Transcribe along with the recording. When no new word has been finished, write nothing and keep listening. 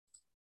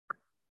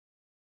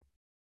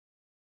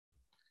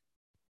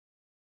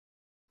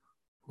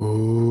ॐ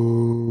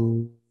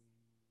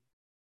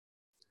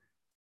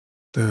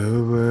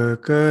तव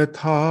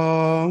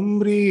कथामृतं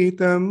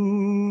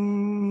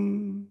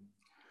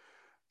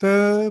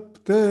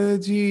तप्तजीवनम्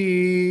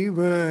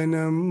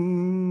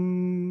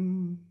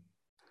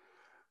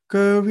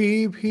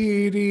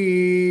कविभिरीडितम्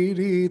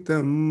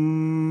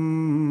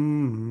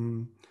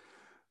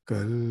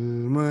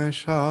कल्मषापहम्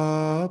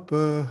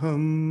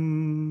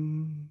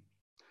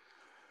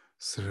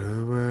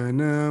श्रवणमङ्गलम्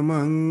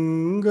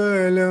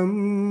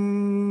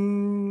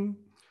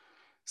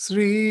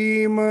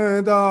श्रीमदाततम्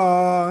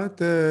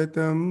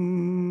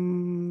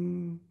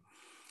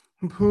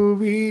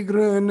भुवि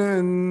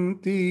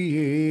गृह्णन्ति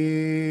ये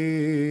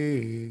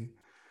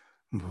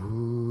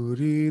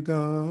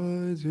भूरिदा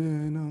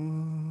जना.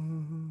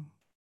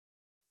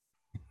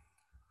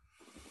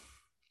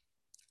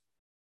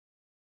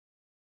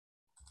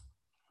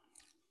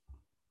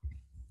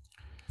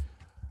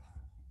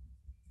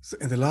 So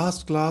in the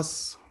last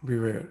class, we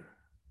were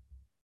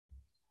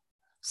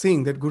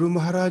seeing that Guru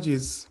Maharaj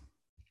is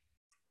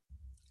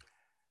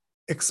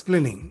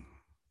explaining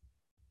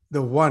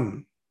the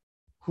one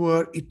who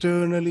are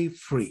eternally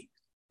free.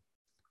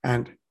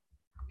 And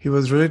he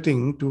was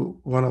relating to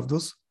one of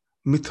those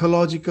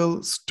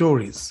mythological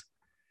stories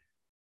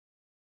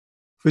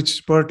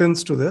which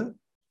pertains to the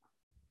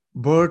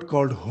bird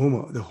called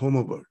Homer, the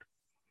Homer bird.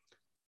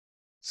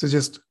 So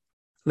just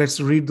let's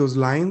read those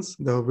lines.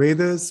 The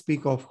Vedas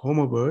speak of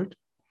Homer bird.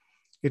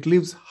 It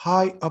lives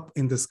high up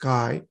in the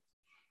sky,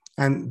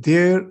 and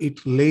there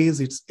it lays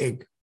its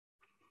egg.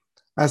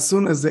 As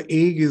soon as the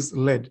egg is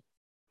laid,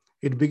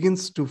 it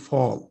begins to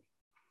fall.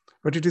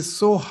 But it is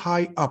so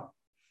high up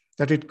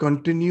that it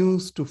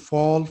continues to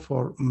fall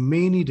for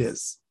many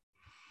days.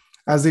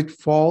 As it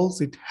falls,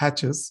 it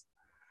hatches,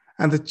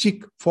 and the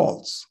chick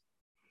falls.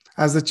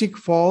 As the chick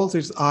falls,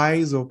 its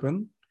eyes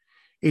open,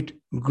 it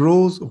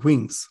grows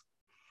wings.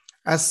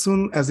 As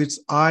soon as its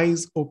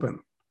eyes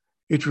open,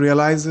 it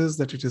realizes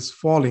that it is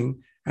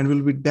falling and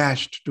will be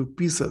dashed to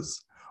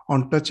pieces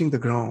on touching the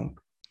ground.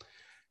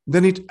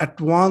 Then it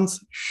at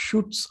once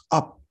shoots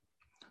up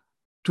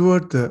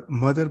toward the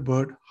mother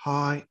bird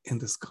high in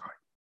the sky.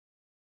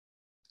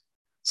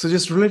 So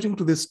just relating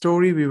to this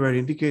story, we were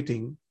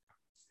indicating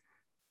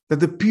that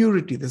the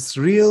purity, this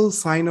real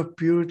sign of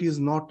purity is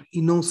not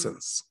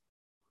innocence.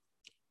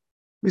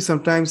 We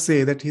sometimes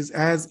say that he's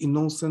as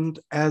innocent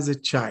as a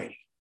child.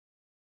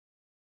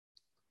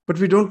 But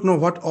we don't know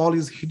what all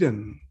is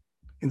hidden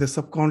in the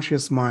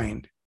subconscious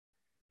mind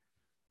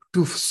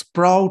to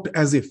sprout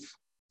as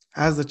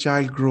the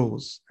child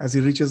grows, as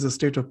he reaches the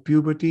state of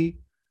puberty,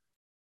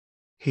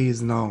 he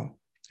is now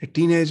a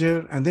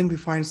teenager, and then we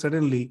find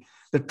suddenly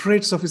the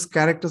traits of his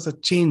characters are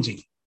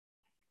changing.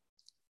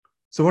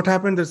 So what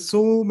happened? There's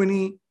so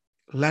many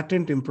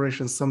latent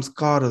impressions,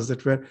 samskaras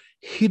that were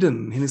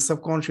hidden in his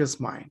subconscious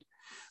mind,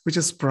 which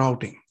is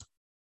sprouting.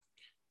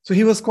 So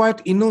he was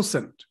quite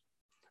innocent,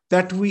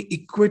 that we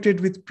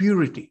equated with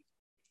purity.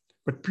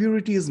 But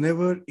purity is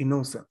never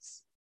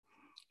innocence.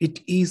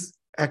 It is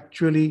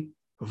actually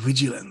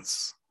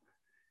vigilance.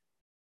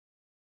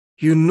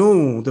 You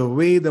know the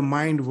way the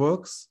mind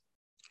works,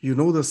 you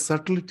know the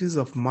subtleties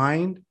of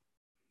mind,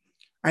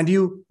 and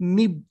you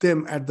nip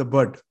them at the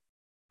bud.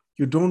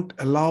 You don't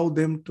allow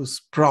them to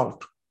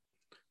sprout.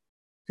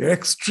 You're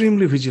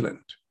extremely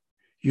vigilant.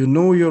 You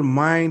know your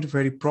mind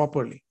very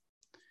properly.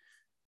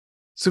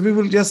 So we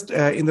will just,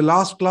 in the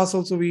last class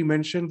also, we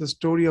mentioned the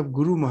story of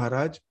Guru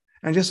Maharaj.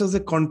 And just as a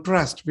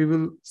contrast, we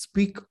will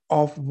speak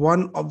of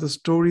one of the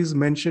stories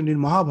mentioned in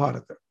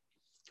Mahabharata.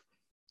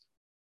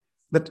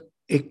 That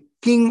a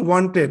king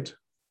wanted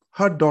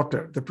her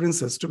daughter, the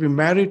princess, to be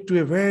married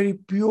to a very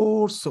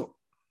pure soul.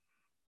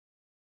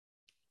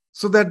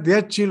 So that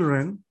their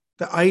children,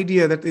 the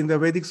idea that in the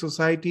Vedic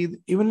society,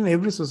 even in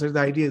every society,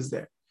 the idea is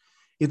there.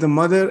 If the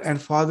mother and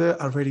father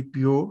are very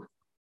pure,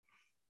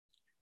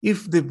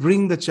 if they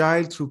bring the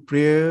child through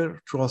prayer,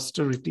 through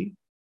austerity,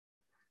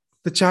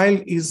 the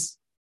child is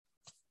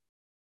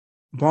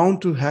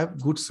bound to have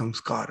good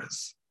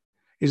samskaras.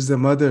 It's the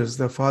mothers,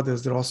 the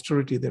fathers, their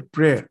austerity, their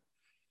prayer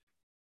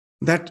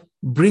that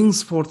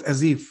brings forth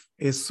as if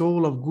a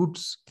soul of good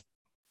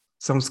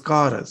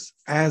samskaras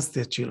as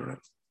their children.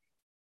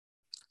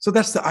 So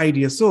that's the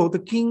idea. So the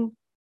king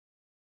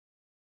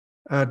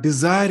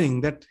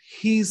desiring that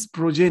his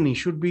progeny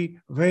should be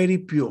very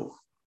pure.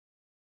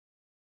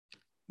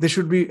 They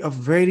should be a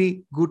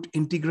very good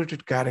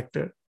integrated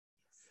character.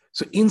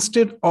 So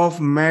instead of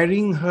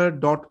marrying her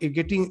daughter,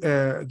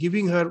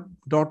 giving her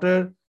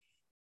daughter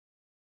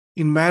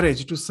in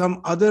marriage to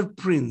some other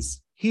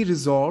prince, he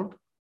resolved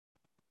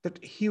that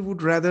he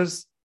would rather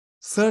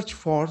search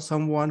for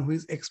someone who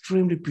is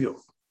extremely pure.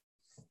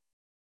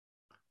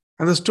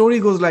 And the story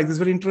goes like this,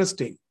 very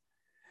interesting.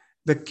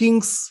 The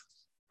king's,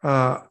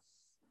 the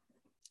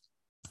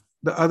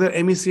other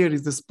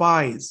emissaries, the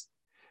spies,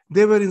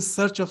 they were in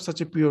search of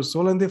such a pure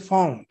soul, and they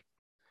found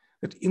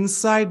that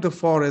inside the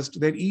forest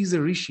there is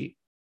a rishi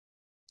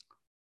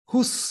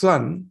whose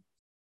son,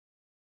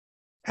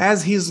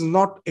 as he is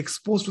not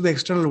exposed to the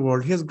external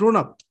world, he has grown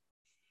up.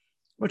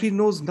 but he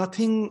knows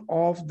nothing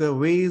of the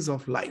ways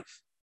of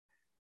life.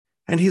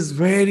 And he's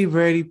very,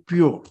 very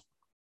pure.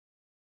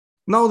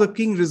 Now the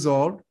king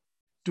resolved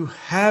to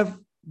have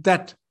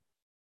that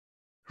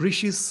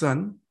Rishi's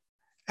son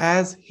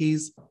as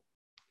his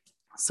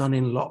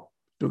son-in-law,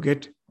 to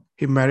get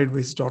him married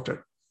with his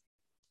daughter.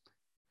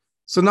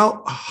 So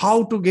now,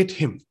 how to get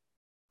him?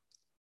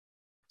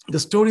 The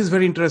story is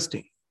very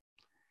interesting.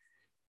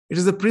 It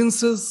is the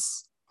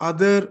princess,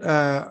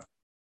 the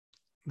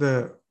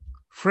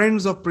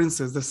friends of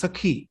princess, the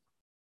Sakhi,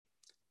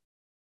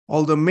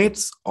 all the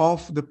mates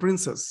of the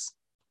princess.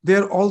 They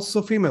are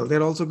also female, they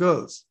are also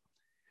girls.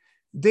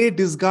 They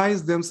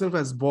disguise themselves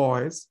as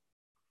boys.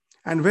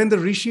 And when the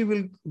Rishi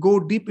will go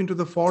deep into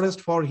the forest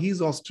for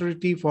his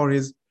austerity, for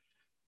his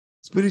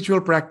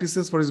spiritual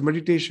practices, for his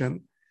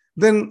meditation,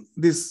 then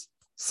this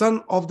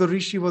son of the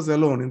Rishi was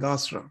alone in the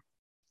ashram.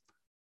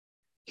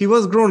 He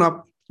was grown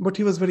up, but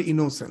he was very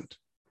innocent.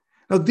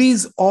 Now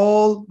these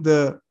all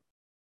the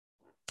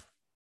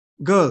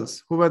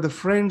girls who were the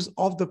friends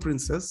of the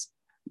princess,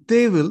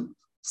 they will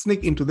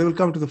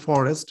come to the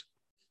forest,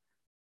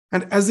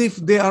 and as if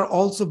they are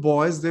also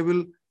boys, they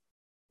will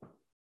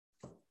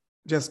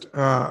just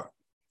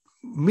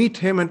meet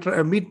him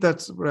and meet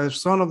that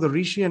son of the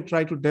Rishi and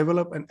try to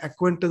develop an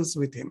acquaintance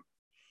with him.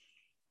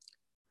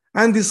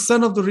 And this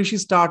son of the Rishi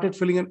started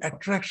feeling an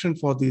attraction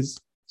for these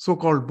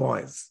so-called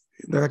boys.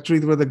 Actually,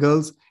 they were the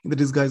girls in the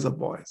disguise of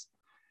boys.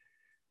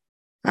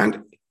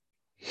 And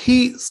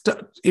he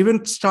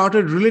even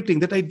started relating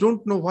that, I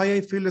don't know why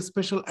I feel a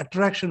special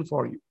attraction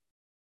for you.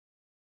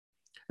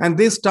 And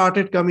they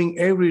started coming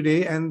every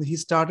day, and he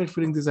started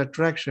feeling this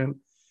attraction.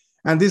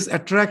 And this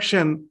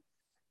attraction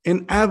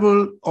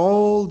enabled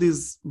all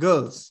these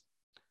girls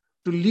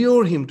to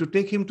lure him, to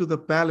take him to the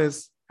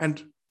palace,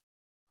 and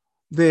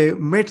they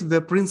met the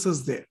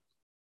princess there.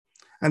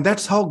 And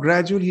that's how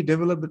gradually he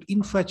developed that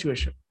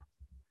infatuation,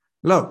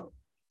 love.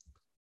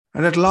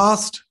 And at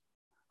last,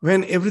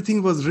 when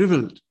everything was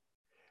revealed,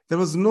 there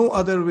was no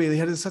other way. They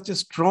had such a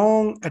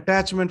strong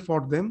attachment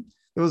for them.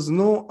 There was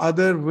no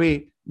other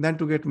way than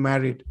to get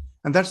married.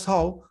 And that's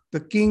how the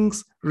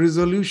king's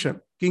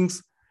resolution,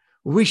 king's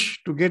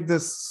wish to get the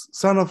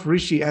son of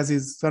Rishi as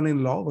his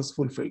son-in-law was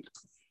fulfilled.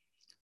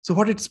 So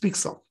what it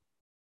speaks of?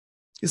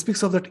 It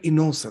speaks of that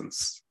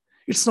innocence.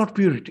 It's not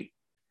purity.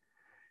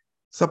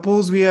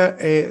 Suppose we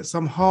are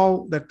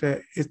somehow that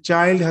a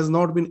child has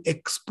not been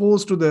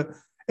exposed to the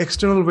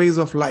external ways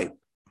of life.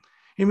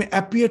 He may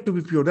appear to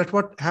be pure. That's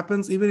what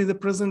happens even in the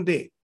present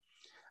day.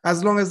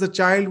 As long as the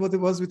child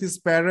was with his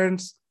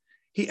parents,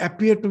 he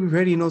appeared to be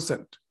very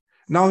innocent.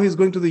 Now he's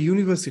going to the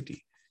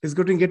university. He's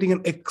getting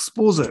an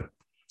exposure.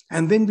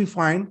 And then we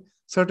find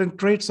certain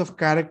traits of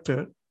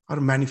character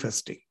are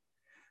manifesting.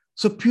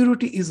 So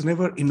purity is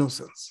never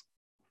innocence.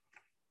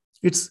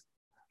 It's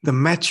the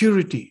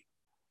maturity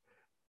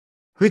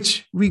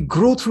which we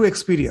grow through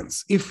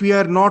experience. If we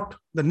are not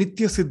the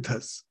Nitya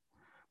Siddhas,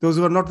 those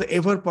who are not the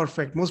ever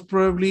perfect, most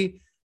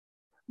probably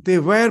they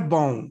were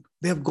bound.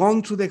 They have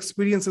gone through the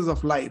experiences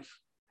of life,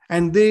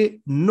 and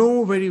they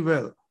know very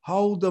well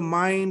how the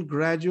mind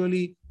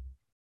gradually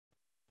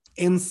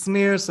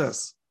ensnares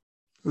us.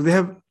 They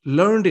have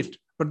learned it,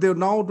 but they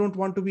now don't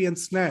want to be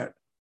ensnared.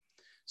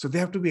 So they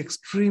have to be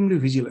extremely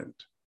vigilant.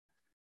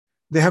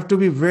 They have to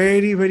be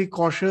very, very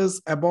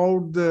cautious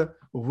about the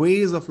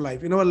ways of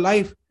life. In our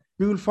life,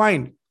 we will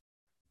find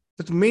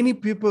that many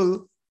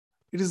people,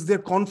 it is their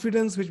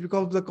confidence which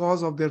becomes the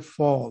cause of their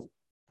fall.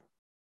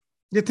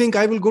 They think,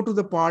 I will go to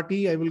the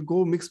party, I will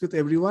go mix with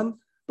everyone,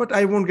 but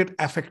I won't get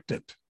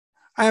affected.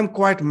 I am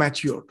quite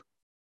matured.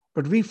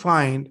 But we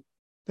find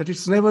that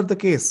it's never the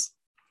case.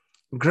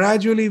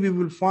 Gradually, we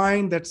will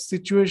find that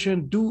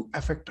situation do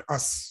affect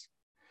us.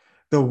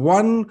 The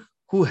one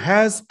who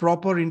has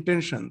proper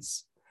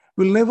intentions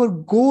will never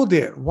go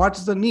there.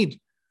 What's the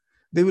need?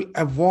 They will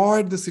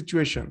avoid the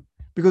situation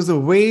because the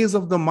ways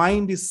of the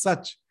mind is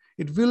such,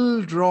 it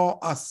will draw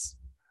us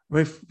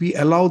if we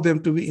allow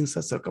them to be in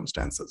such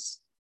circumstances.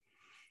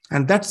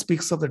 And that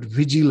speaks of that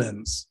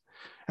vigilance.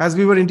 As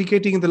we were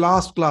indicating in the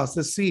last class,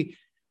 let's see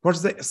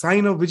what's the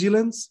sign of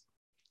vigilance.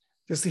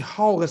 Let's see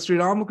how that Sri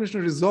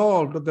Ramakrishna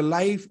resolved of the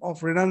life of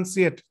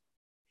renunciate.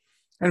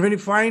 And when he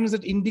finds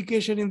that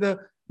indication in the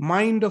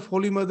mind of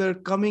Holy Mother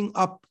coming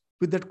up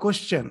with that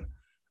question,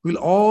 will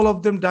all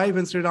of them die?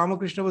 When Sri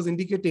Ramakrishna was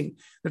indicating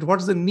that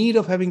what is the need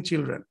of having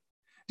children?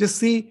 Just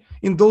see,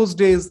 in those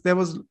days, there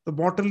was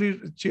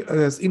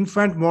the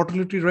infant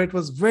mortality rate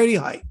was very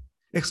high,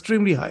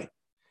 extremely high,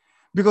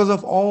 because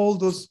of all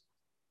those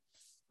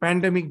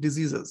pandemic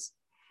diseases,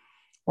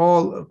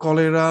 all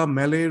cholera,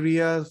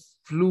 malaria,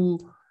 flu.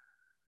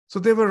 So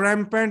they were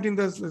rampant in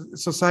the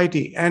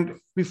society, and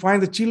we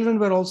find the children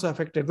were also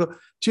affected. The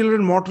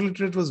children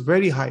mortality rate was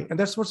very high, and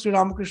that's what Sri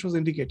Ramakrishna was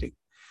indicating.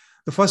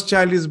 The first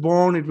child is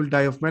born, it will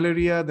die of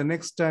malaria. The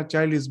next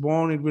child is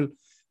born, it will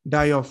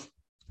die of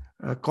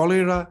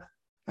cholera.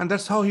 And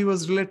that's how he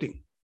was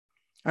relating.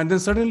 And then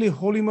suddenly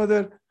Holy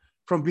Mother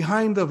from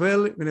behind the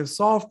veil, in a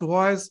soft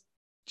voice,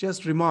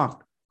 just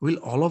remarked, will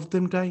all of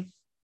them die?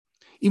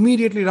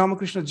 Immediately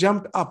Ramakrishna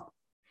jumped up.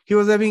 He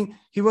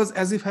was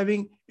as if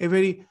having a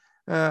very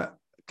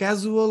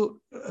casual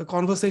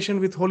conversation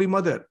with Holy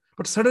Mother.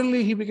 But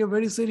suddenly he became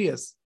very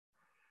serious.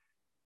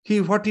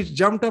 He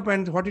jumped up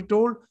and what he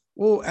told,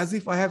 oh, as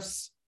if I have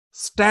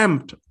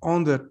stamped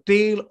on the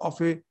tail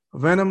of a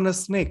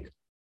venomous snake.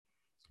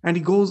 And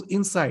he goes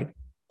inside.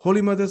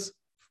 Holy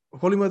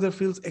Mother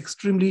feels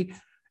extremely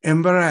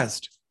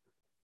embarrassed.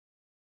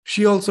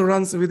 She also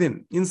runs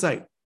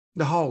inside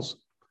the house.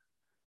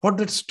 What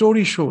that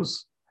story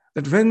shows,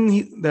 that when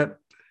the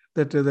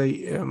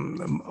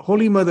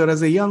Holy Mother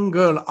as a young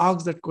girl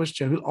asked that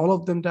question, will all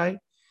of them die?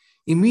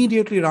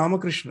 Immediately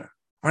Ramakrishna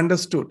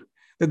understood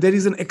that there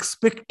is an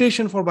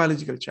expectation for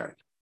biological child.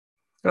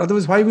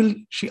 Otherwise, why will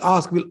she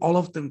ask, will all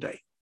of them die?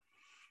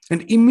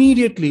 And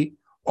immediately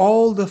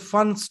all the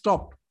fun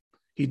stopped.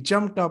 He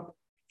jumped up,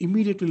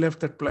 immediately left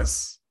that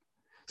place.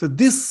 So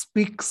this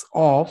speaks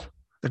of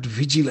that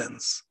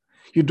vigilance.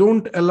 You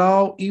don't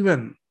allow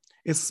even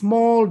a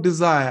small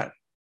desire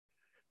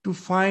to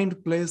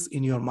find place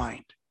in your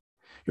mind.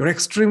 You're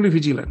extremely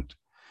vigilant.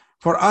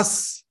 For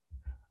us,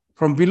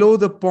 from below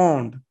the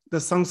pond, the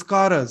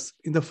sanskaras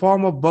in the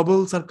form of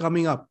bubbles are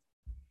coming up.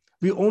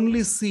 We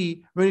only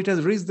see when it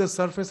has reached the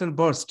surface and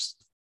bursts.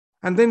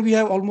 And then we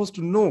have almost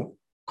no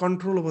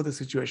control over the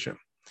situation.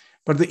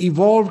 But the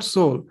evolved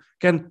soul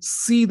can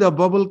see the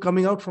bubble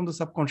coming out from the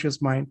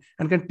subconscious mind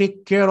and can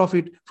take care of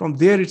it from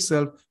there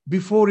itself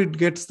before it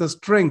gets the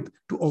strength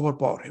to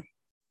overpower him.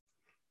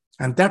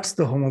 And that's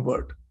the Homo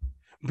bird.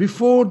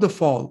 Before the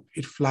fall,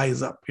 it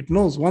flies up. It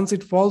knows once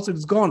it falls,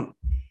 it's gone.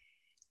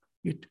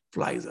 It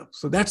flies up.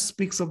 So that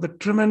speaks of the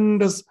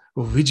tremendous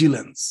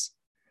vigilance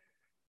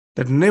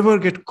that never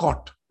get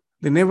caught.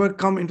 They never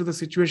come into the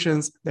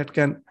situations that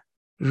can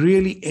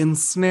really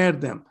ensnare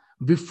them.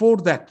 Before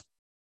that,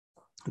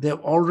 they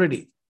have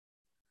already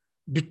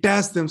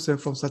detached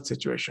themselves from such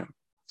situation.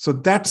 So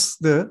that's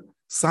the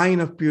sign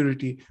of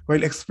purity.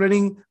 While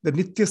explaining the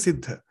Nitya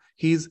Siddha,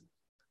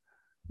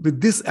 with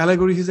this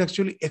allegory, he's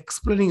actually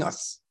explaining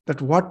us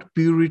that what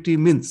purity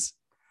means.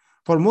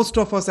 For most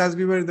of us, as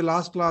we were in the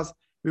last class,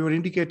 we were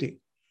indicating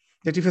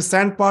that if a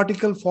sand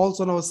particle falls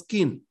on our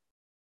skin,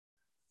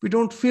 we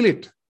don't feel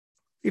it.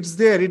 It's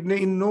there. It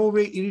in no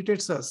way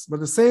irritates us. But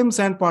the same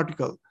sand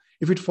particle,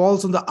 if it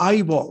falls on the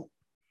eyeball,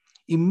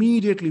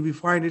 immediately we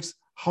find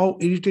how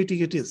irritating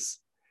it is.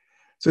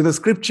 So in the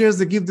scriptures,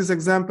 they give this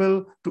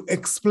example to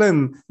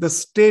explain the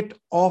state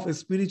of a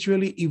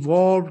spiritually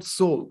evolved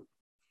soul.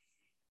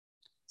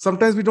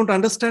 Sometimes we don't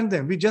understand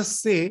them. We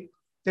just say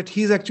that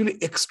he is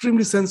actually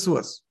extremely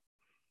sensuous.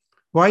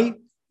 Why?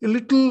 A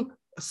little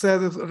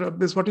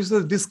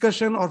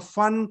discussion or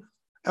fun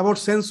about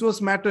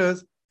sensuous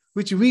matters,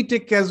 which we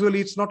take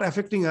casually, it's not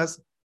affecting us.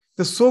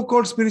 The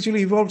so-called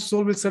spiritually evolved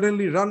soul will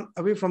suddenly run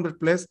away from that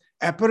place,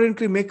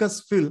 apparently make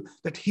us feel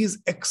that he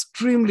is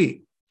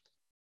extremely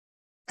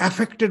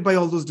affected by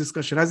all those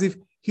discussions, as if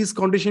his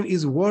condition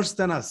is worse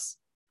than us.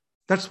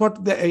 That's what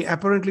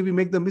apparently we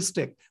make the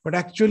mistake. But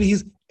actually,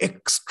 he's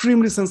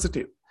extremely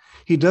sensitive.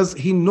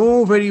 He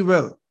know very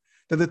well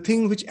that the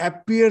thing which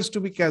appears to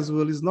be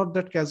casual is not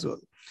that casual.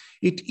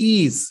 It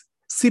is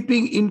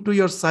seeping into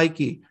your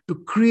psyche to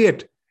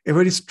create a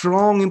very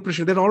strong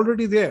impression. They're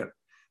already there.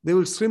 They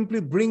will simply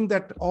bring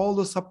that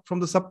from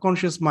the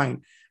subconscious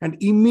mind and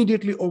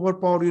immediately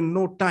overpower you in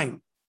no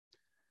time.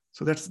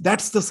 So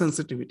that's the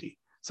sensitivity.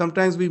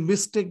 Sometimes we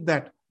mistake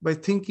that by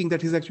thinking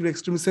that he's actually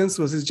extremely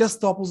sensuous. It's just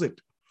the opposite.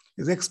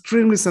 He's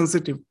extremely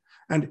sensitive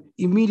and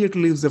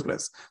immediately leaves the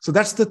place. So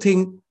that's the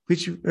thing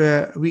which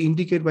we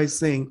indicate by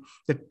saying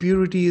that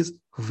purity is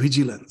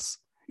vigilance.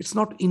 It's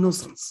not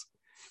innocence.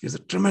 It's a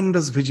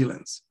tremendous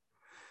vigilance.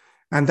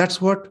 And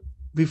that's what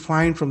we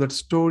find from that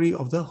story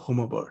of the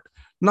Homo bird.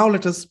 Now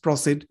let us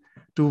proceed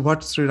to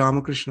what Sri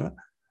Ramakrishna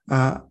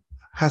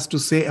has to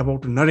say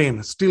about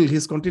Narendra. Still,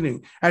 he's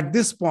continuing. At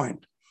this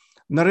point,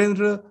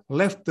 Narendra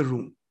left the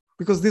room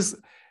because this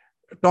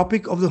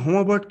topic of the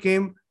Homo bird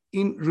came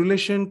in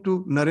relation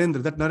to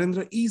Narendra, that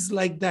Narendra is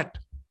like that.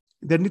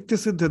 They're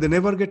Nitya Siddha, they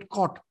never get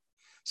caught.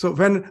 So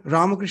when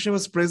Ramakrishna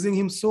was praising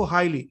him so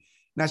highly,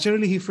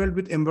 naturally he felt a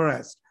bit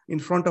embarrassed. In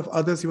front of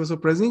others, he was so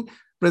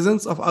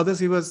presence of others,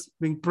 he was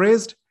being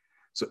praised.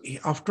 So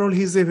after all,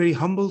 he's a very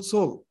humble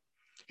soul.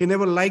 He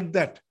never liked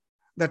that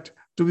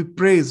to be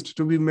praised,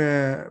 to be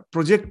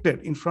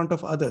projected in front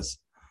of others.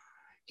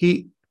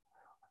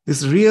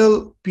 This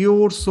real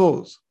pure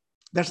souls,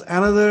 that's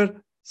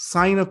another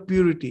sign of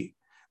purity.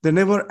 They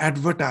never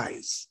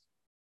advertise.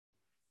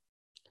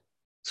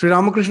 Sri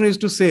Ramakrishna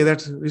used to say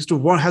that,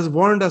 has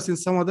warned us in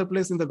some other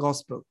place in the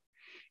gospel.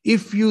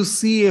 If you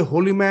see a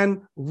holy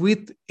man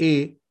with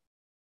a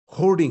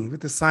hoarding,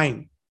 with a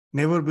sign,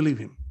 never believe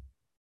him.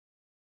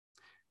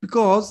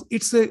 Because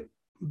it's a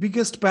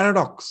biggest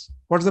paradox.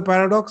 What's the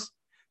paradox?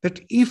 That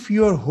if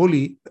you are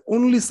holy, the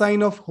only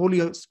sign of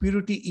holy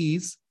purity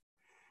is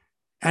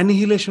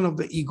annihilation of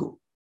the ego.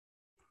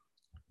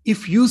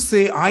 If you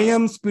say, I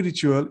am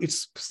spiritual,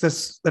 it's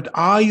that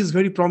I is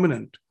very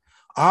prominent.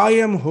 I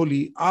am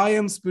holy, I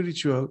am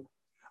spiritual,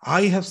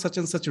 I have such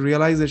and such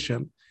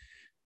realization.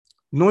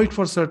 Know it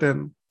for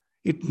certain.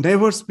 it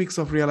never speaks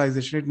of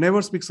realization. It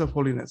never speaks of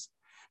holiness.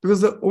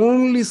 Because the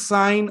only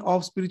sign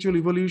of spiritual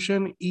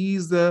evolution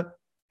is the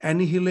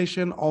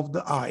annihilation of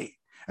the I.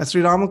 As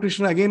Sri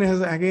Ramakrishna again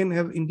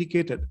have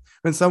indicated,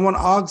 when someone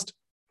asked,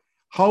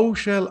 how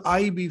shall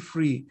I be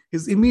free?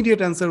 His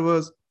immediate answer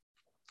was,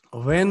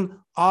 when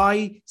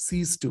I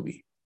cease to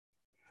be.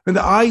 When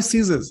the I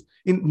ceases,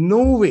 in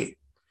no way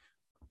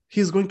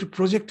he is going to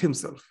project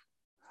himself.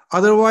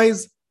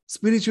 Otherwise,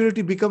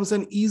 spirituality becomes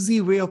an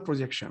easy way of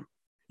projection.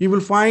 You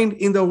will find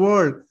in the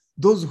world,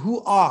 those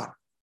who are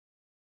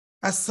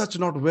as such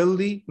not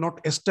wealthy,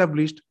 not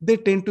established, they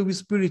tend to be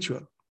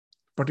spiritual.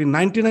 But in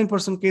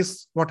 99%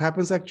 case, what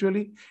happens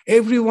actually?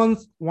 Everyone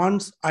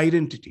wants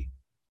identity.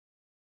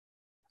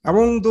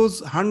 Among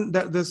those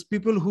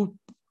people who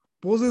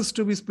poses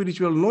to be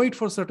spiritual, know it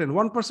for certain.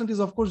 1% is,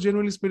 of course,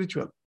 genuinely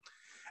spiritual.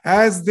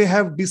 As they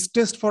have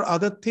distaste for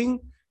other thing,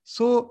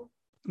 so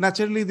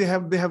naturally they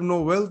have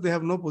no wealth, they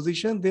have no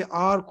position, they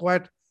are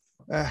quite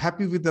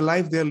happy with the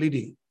life they are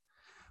leading.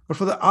 But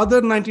for the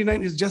other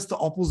 99, it's just the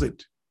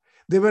opposite.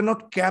 They were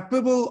not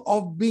capable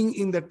of being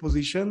in that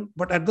position,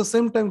 but at the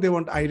same time, they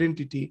want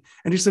identity.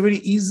 And it's a very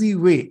easy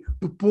way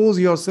to pose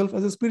yourself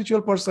as a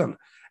spiritual person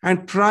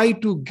and try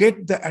to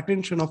get the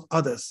attention of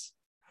others.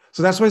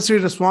 So that's why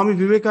Sri Swami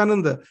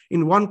Vivekananda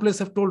in one place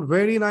have told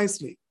very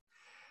nicely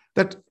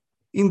that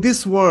in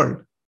this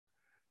world,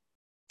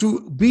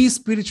 to be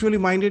spiritually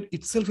minded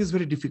itself is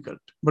very difficult.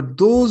 But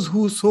those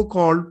who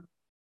so-called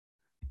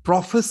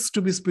profess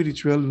to be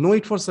spiritual, know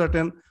it for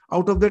certain,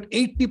 out of that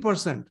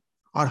 80%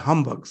 are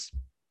humbugs.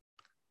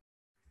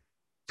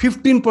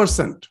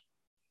 15%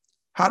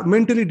 are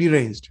mentally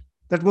deranged.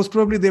 That most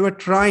probably they were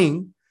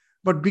trying,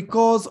 but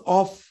because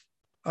of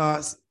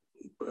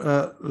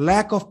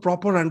lack of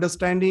proper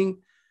understanding,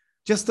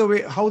 just the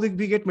way how we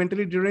get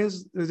mentally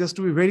deranged, just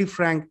to be very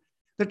frank,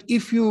 that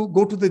if you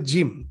go to the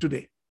gym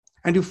today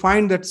and you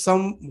find that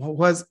some who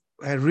was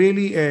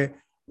really a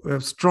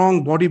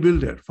strong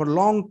bodybuilder, for a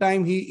long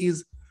time he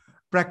is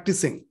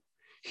practicing,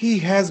 he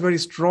has very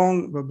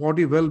strong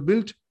body, well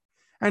built,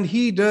 and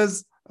he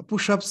does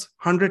push-ups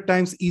 100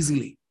 times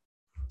easily.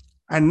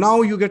 And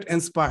now you get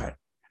inspired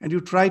and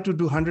you try to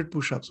do 100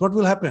 push-ups. What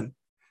will happen?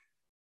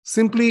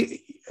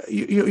 Simply,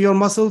 your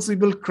muscles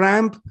will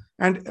cramp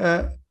and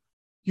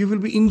you will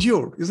be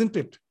injured, isn't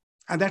it?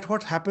 And that's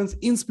what happens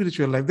in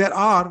spiritual life. There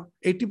are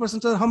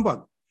 80% are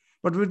humbug.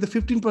 But with the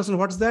 15%,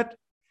 what's that?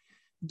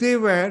 They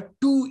were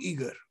too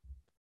eager.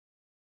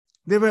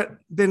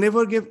 They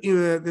never gave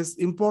this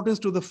importance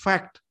to the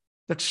fact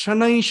that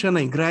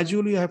shanai,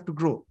 gradually I have to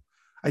grow.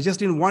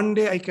 In one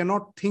day, I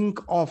cannot think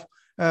of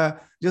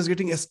just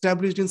getting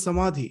established in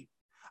samadhi.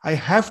 I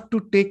have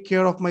to take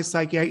care of my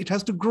psyche. It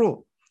has to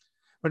grow,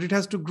 but it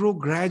has to grow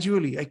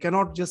gradually. I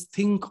cannot just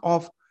think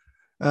of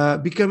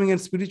becoming a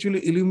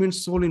spiritually illumined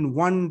soul in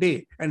one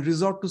day and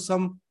resort to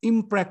some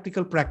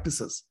impractical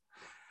practices.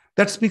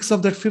 That speaks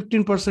of that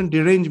 15%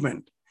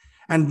 derangement.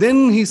 And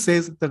then he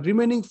says the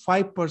remaining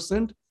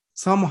 5%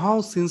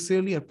 somehow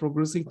sincerely are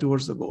progressing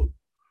towards the goal.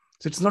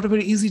 So it's not a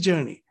very easy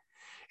journey.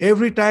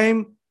 Every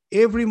time,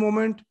 every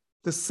moment,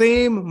 the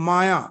same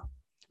Maya,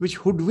 which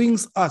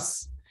hoodwinks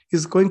us,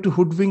 is going to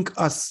hoodwink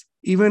us,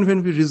 even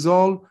when we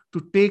resolve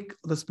to take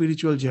the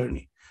spiritual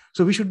journey.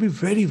 So we should be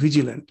very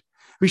vigilant.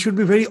 We should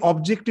be very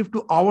objective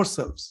to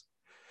ourselves.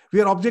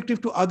 We are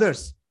objective to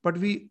others, but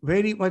we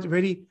very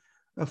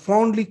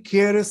fondly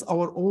caress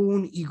our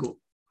own ego.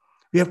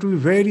 We have to be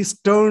very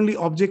sternly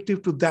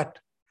objective to that.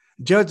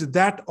 Judge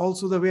that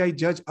also the way I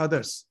judge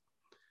others.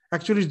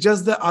 Actually, it's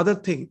just the other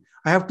thing.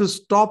 I have to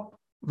stop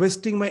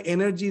wasting my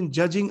energy in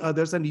judging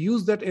others and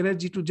use that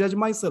energy to judge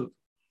myself.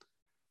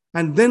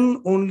 And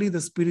then only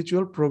the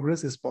spiritual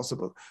progress is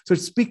possible. So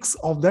it speaks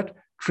of that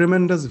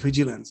tremendous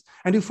vigilance.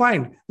 And you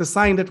find the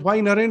sign that why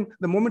Naren,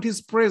 the moment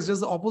he's praised,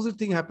 just the opposite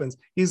thing happens.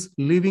 He's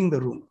leaving the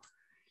room.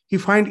 He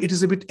finds it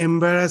is a bit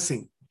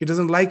embarrassing. He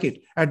doesn't like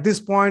it. At this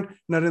point,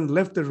 Naren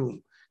left the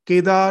room.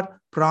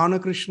 Kedar, Prana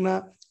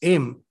Krishna,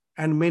 M,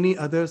 and many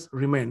others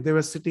remained. They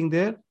were sitting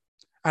there.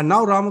 And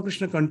now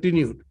Ramakrishna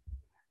continued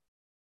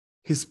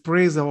his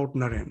praise about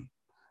Naren.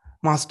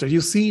 Master,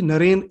 you see,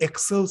 Naren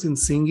excels in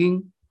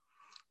singing,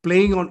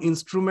 playing on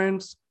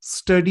instruments,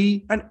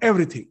 study, and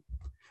everything.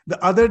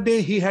 The other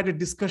day, he had a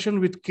discussion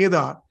with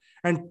Kedar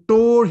and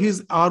tore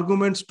his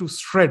arguments to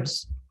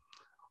shreds.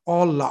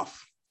 All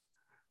laugh.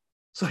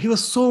 So he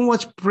was so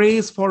much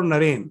praise for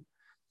Naren.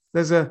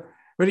 There's a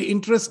very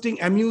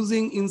interesting,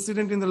 amusing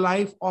incident in the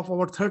life of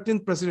our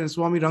 13th president,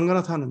 Swami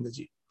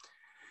Ranganathanandaji.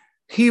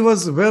 He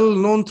was well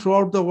known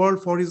throughout the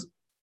world for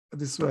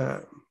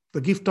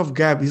the gift of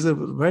gab. He's a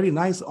very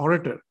nice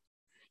orator.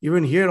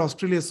 Even here,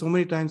 Australia, so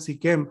many times he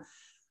came.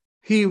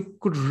 He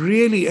could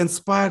really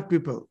inspire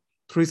people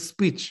through his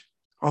speech.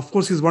 Of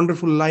course, his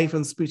wonderful life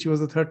and speech. He was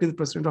the 13th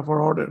president of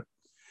our order.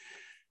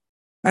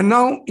 And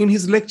now in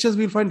his lectures,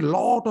 we'll find a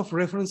lot of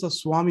reference of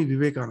Swami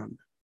Vivekananda.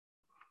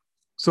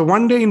 So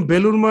one day in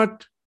Belur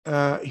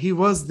Math, he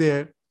was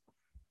there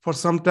for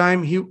some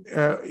time. He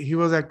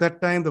was at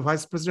that time the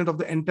vice president of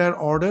the entire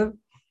order.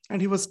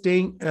 and he was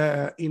staying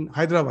in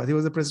Hyderabad. He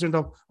was the president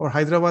of our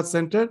Hyderabad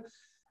center.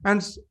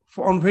 And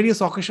on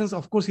various occasions,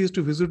 of course, he used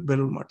to visit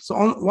Belur Math. So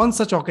on one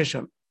such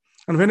occasion,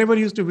 and whenever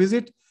he used to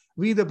visit,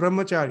 we, the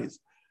brahmacharis,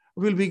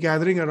 will be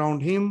gathering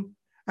around him,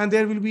 and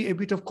there will be a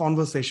bit of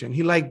conversation.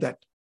 He liked that.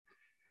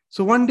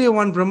 So one day,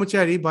 one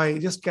brahmachari, by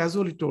just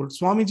casually told,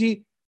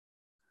 Swamiji,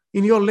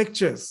 in your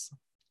lectures,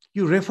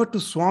 you refer to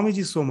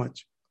Swamiji so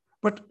much,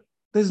 but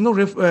there's no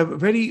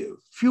very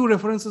few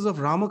references of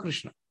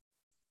Ramakrishna.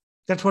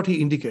 That's what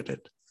he indicated.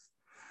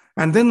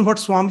 And then what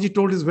Swamiji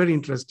told is very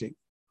interesting.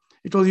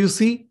 It was, you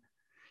see,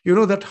 you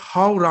know that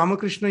how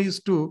Ramakrishna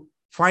used to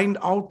find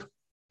out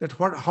that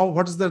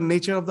what is the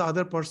nature of the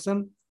other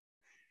person.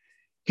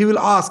 He will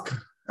ask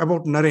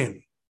about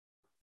Naren,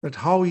 that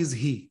how is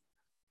he?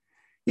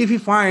 If he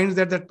finds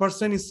that that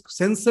person is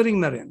censoring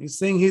Naren, he's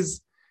saying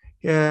his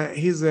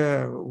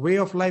way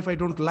of life I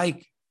don't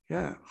like,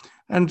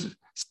 and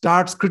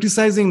starts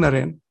criticizing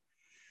Naren,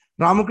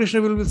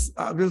 Ramakrishna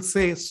will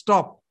say,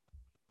 stop.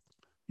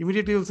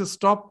 Immediately he will say,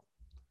 stop.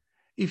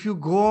 If you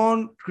go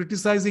on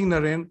criticizing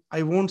Naren,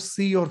 I won't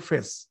see your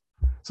face.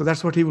 So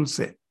that's what he will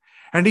say.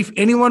 And if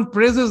anyone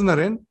praises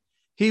Naren,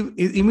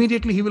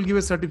 immediately he will give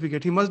a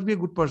certificate. He must be a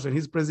good person.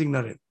 He's praising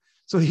Naren.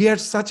 So he had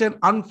such an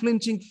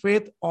unflinching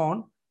faith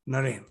on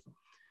Naren.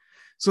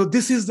 So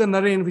this is the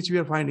Naren which we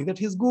are finding, that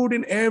he's good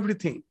in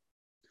everything.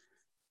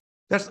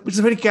 It's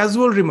a very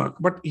casual remark.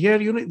 But here,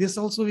 this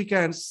also we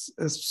can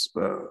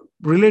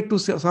relate to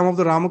some of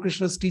the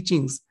Ramakrishna's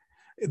teachings,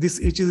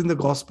 which is in the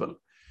gospel.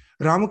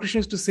 Ramakrishna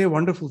used to say a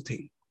wonderful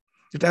thing,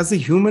 that as a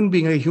human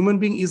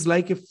being is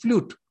like a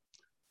flute.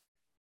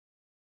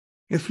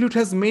 A flute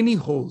has many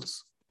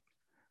holes.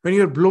 When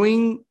you're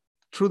blowing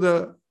through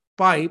the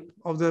pipe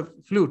of the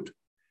flute,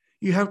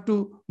 you have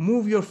to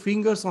move your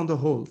fingers on the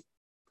hole,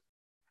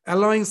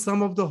 allowing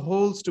some of the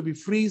holes to be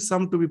free,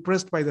 some to be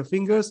pressed by the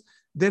fingers,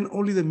 then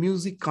only the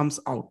music comes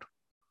out.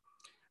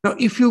 Now,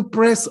 if you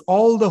press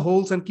all the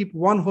holes and keep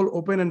one hole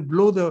open and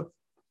blow the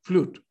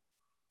flute,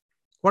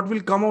 what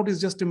will come out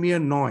is just a mere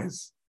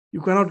noise.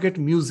 You cannot get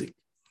music.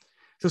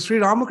 So Sri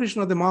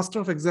Ramakrishna, the master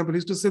of example,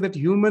 used to say that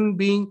human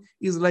being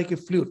is like a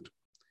flute.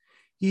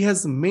 He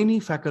has many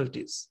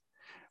faculties.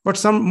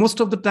 But most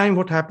of the time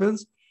what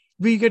happens,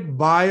 we get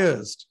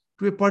biased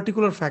to a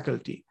particular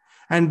faculty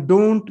and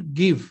don't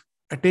give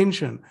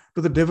attention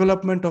to the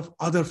development of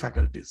other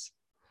faculties.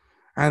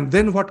 And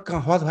then what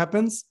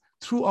happens?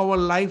 Through our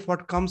life,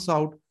 what comes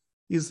out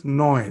is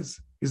noise,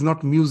 is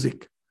not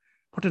music.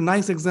 What a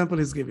nice example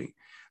he's giving.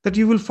 That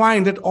you will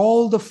find that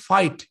all the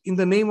fight in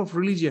the name of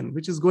religion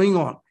which is going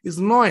on is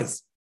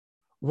noise.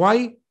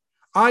 Why?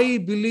 I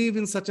believe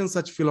in such and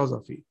such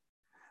philosophy.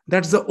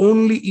 That's the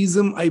only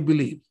ism I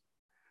believe.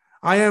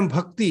 I am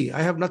bhakti.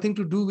 I have nothing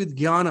to do with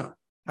jnana.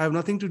 I have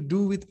nothing to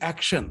do with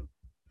action.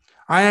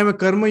 I am a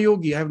karma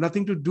yogi. I have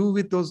nothing to do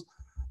with those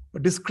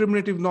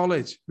discriminative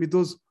knowledge, with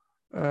those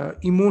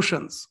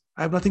emotions.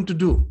 I have nothing to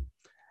do.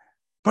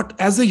 But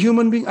as a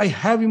human being, I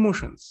have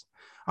emotions.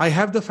 I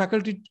have the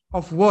faculty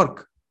of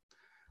work.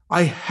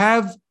 I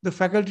have the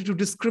faculty to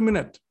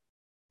discriminate.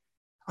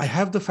 I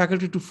have the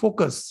faculty to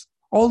focus.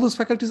 All those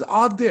faculties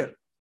are there.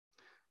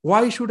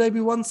 Why should I be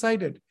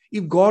one-sided?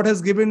 If God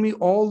has given me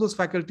all those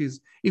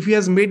faculties, if he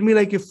has made me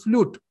like a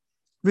flute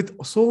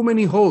with so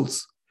many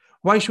holes,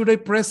 why should I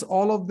press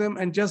all of them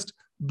and just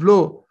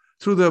blow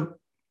through the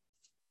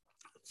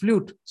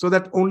flute so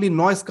that only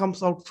noise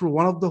comes out through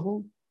one of the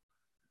holes?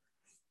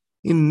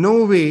 In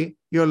no way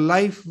your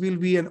life will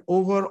be an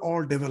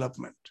overall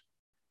development.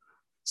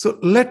 So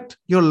let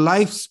your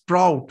life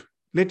sprout.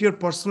 Let your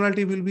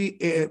personality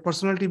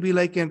be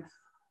like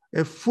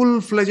a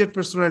full-fledged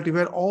personality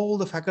where all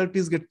the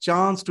faculties get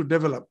chance to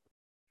develop.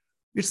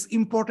 It's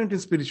important in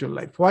spiritual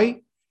life.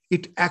 Why?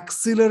 It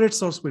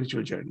accelerates our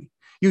spiritual journey.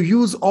 You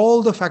use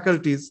all the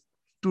faculties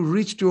to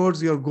reach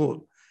towards your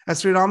goal.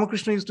 As Sri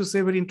Ramakrishna used to say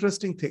a very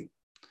interesting thing.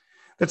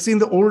 That's in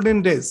the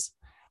olden days,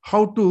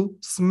 how to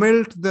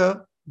smelt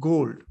the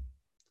gold.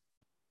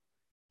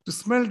 To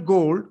smelt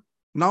gold,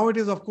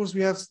 nowadays, of course,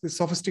 we have this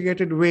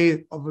sophisticated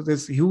way of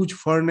this huge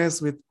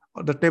furnace with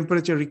the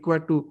temperature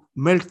required to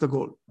melt the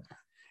gold.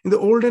 In the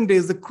olden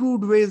days, the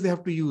crude ways they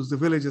have to use, the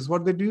villages,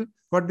 what they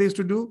used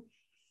to do,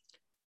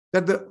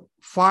 that the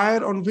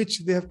fire on which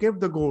they have kept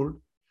the gold,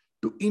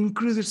 to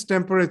increase its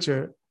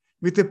temperature,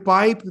 with a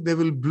pipe, they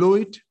will blow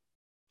it.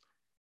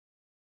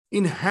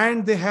 In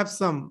hand, they have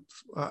some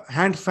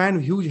hand fan,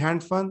 huge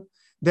hand fan.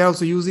 They're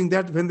also using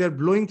that when they're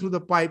blowing through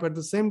the pipe. At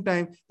the same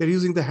time, they're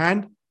using the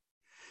hand.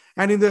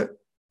 And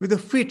with the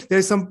feet,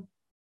 there's some,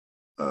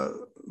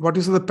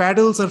 the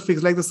paddles are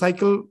fixed, like the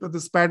cycle,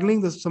 this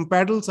paddling, there's some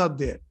paddles are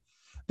there.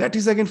 That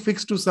is again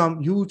fixed to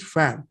some huge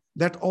fan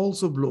that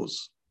also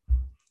blows.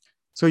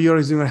 So you're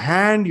using your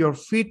hand, your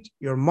feet,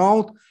 your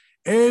mouth,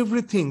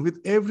 everything. With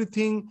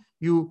everything,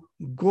 you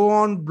go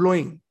on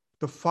blowing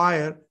the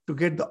fire to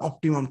get the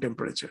optimum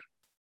temperature.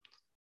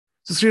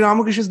 So Sri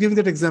Ramakrishna is giving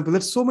that example.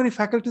 There's so many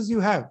faculties you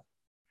have.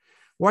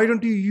 Why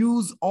don't you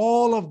use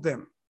all of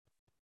them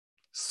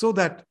so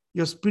that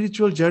your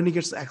spiritual journey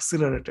gets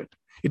accelerated?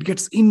 It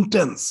gets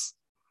intense.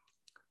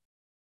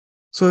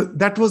 So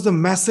that was the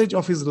message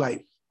of his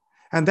life.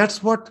 And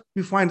that's what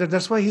we find,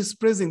 that's why he's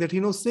praising, that he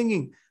knows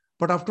singing.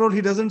 But after all,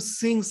 he doesn't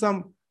sing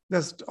some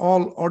just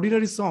all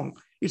ordinary song.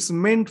 It's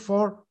meant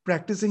for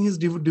practicing his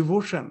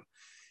devotion.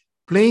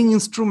 Playing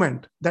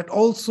instrument, that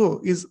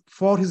also is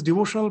for his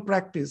devotional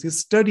practice, his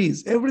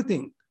studies,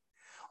 everything.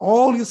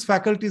 All his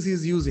faculties he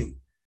is using.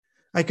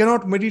 I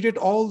cannot meditate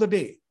all the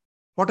day.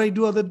 What I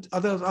do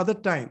other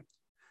time,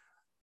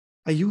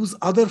 I use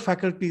other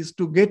faculties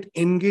to get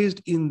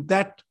engaged in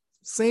that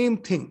same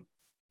thing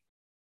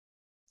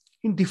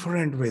in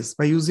different ways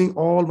by using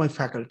all my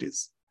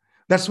faculties.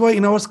 That's why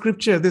in our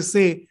scripture they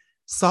say,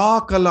 Sa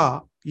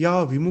kala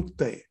ya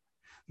vimuktaye.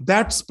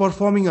 That's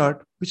performing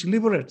art which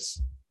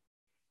liberates.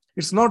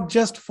 It's not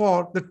just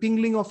for the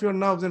tingling of your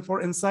nerves and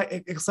for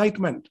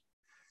excitement.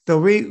 The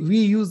way we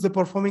use the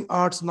performing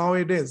arts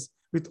nowadays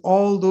with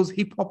all those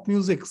hip-hop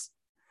musics.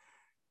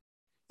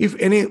 If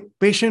any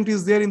patient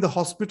is there in the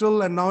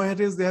hospital and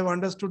nowadays they have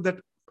understood that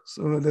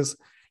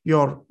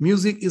your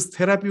music is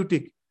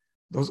therapeutic,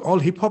 those all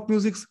hip-hop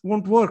musics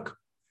won't work.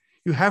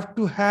 You have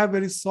to have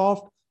very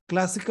soft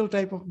classical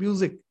type of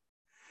music.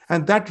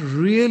 And that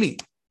really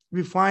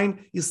we find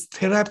is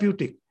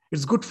therapeutic.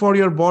 It's good for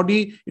your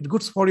body. It's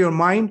good for your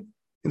mind.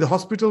 In the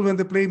hospital, when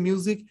they play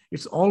music,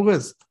 it's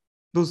always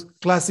those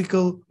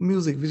classical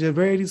music, which are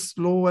very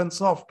slow and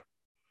soft.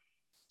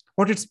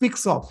 What it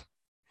speaks of,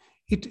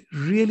 it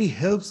really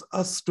helps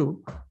us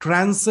to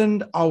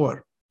transcend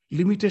our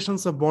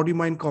limitations of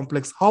body-mind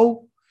complex.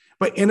 How?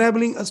 By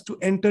enabling us to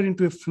enter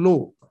into a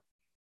flow.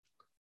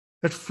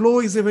 That flow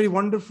is a very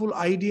wonderful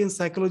idea in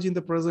psychology in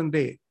the present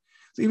day.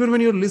 So even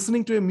when you're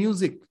listening to a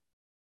music,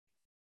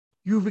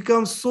 you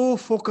become so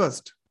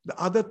focused, the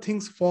other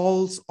things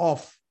falls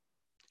off.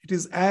 It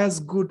is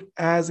as good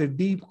as a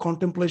deep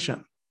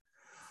contemplation.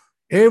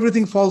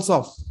 Everything falls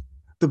off.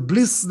 The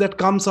bliss that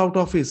comes out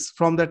of it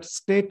from that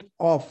state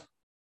of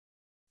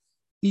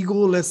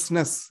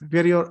egolessness,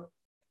 where your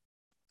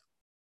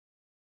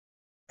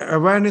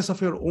awareness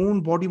of your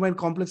own body-mind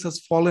complex has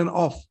fallen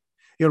off.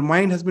 Your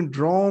mind has been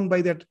drawn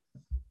by that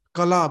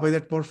kala, by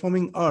that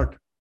performing art.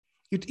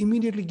 It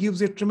immediately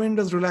gives a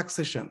tremendous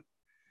relaxation.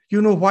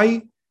 You know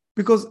why?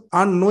 Because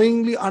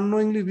unknowingly,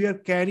 we are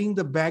carrying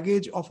the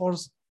baggage of our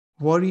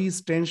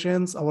worries,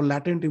 tensions, our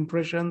latent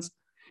impressions.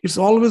 It's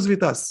always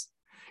with us.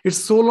 It's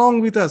so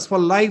long with us. For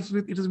life,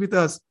 it is with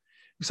us.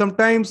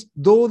 Sometimes,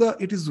 though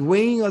it is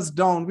weighing us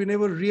down, we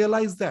never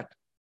realize that.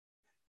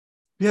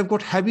 We have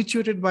got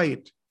habituated by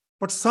it.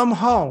 But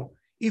somehow,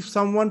 if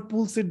someone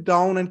pulls it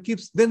down and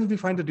keeps, then we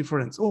find the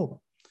difference. Oh,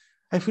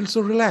 I feel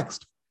so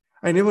relaxed.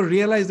 I never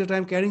realized that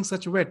I'm carrying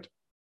such weight.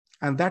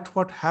 And that's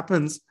what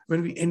happens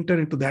when we enter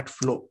into that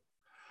flow.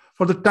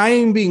 For the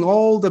time being,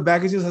 all the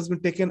baggages has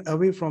been taken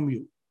away from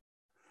you.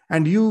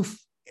 And you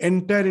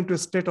enter into a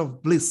state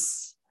of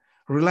bliss,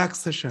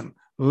 relaxation,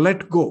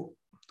 let go.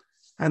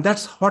 And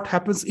that's what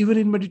happens even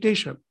in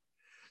meditation.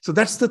 So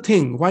that's the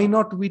thing. Why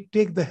not we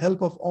take the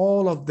help of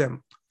all of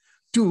them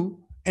to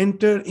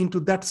enter into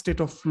that state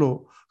of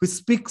flow, which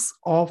speaks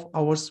of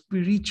our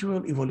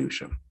spiritual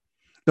evolution.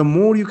 The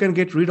more you can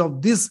get rid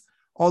of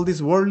all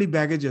these worldly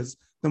baggages,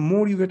 the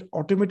more you get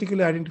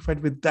automatically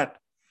identified with that.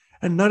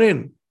 And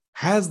Naren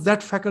has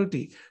that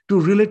faculty to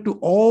relate to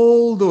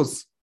all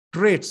those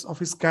traits of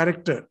his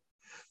character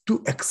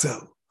to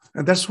excel.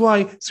 And that's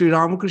why Sri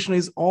Ramakrishna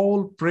is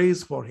all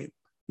praise for him.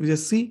 You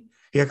just see,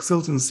 he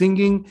excels in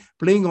singing,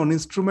 playing on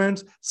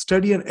instruments,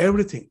 study and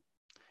everything.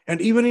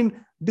 And even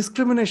in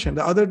discrimination.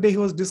 The other day he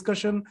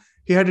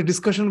had a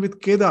discussion with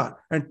Kedar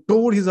and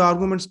tore his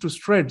arguments to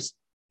shreds.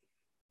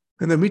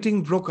 When the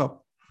meeting broke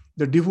up,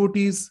 the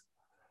devotees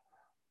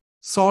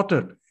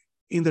sorted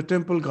in the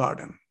temple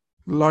garden,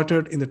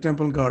 loitered in the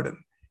temple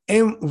garden.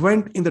 M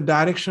went in the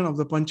direction of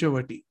the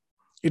Panchavati.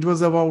 It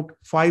was about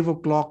 5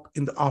 o'clock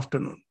in the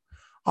afternoon.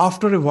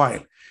 After a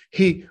while,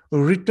 he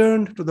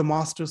returned to the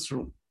master's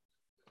room.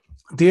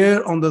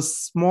 There on the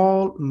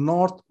small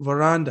north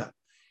veranda,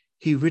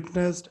 he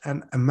witnessed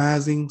an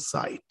amazing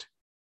sight.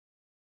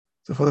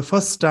 So for the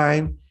first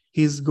time,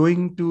 he is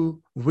going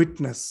to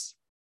witness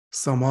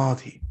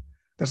Samadhi.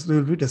 That's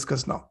what we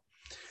discuss now.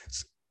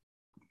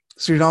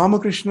 Sri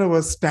Ramakrishna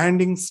was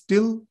standing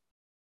still,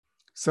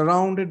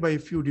 surrounded by a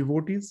few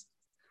devotees,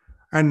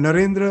 and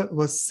Narendra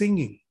was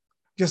singing.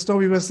 Just now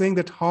we were saying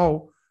that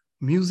how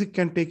music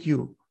can take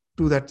you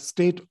to that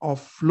state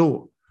of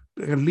flow,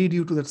 can lead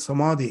you to that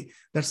samadhi.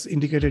 That's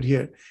indicated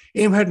here.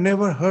 Aim had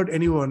never heard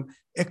anyone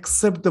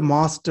except the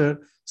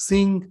master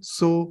sing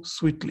so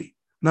sweetly.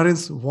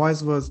 Naren's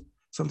voice was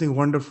something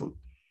wonderful.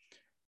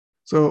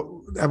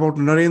 So about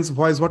Naren's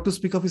voice, what to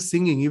speak of his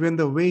singing, even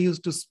the way he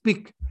used to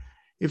speak.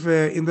 If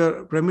in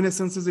the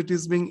reminiscences it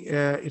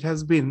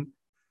has been,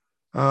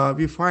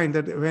 we find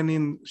that when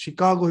in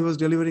Chicago he was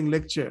delivering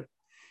lecture,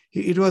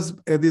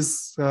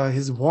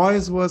 his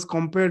voice was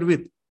compared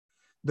with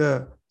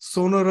the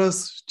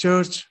sonorous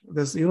church,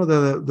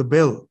 the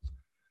bell.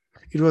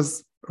 It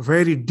was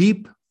very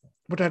deep,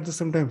 but at the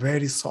same time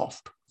very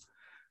soft.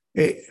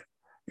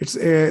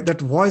 That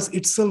voice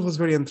itself was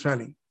very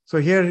enthralling. So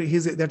here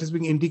that is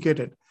being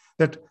indicated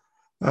that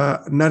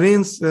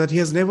narrates that he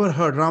has never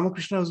heard.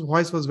 Ramakrishna's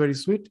voice was very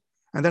sweet,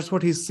 and that's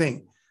what he's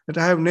saying, that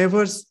I have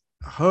never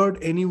heard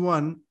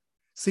anyone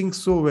sing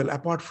so well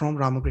apart from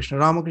Ramakrishna.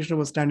 Ramakrishna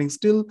was standing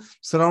still,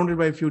 surrounded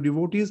by a few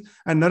devotees,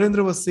 and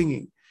Narendra was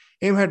singing.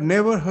 M had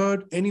never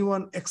heard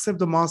anyone except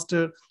the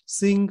master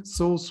sing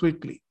so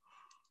sweetly.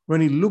 When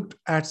he looked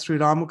at Sri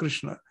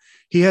Ramakrishna,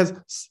 he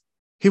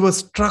was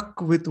struck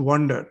with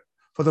wonder,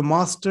 for the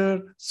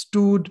master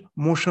stood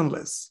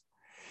motionless,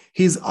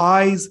 his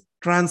eyes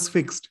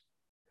transfixed.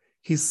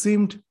 He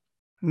seemed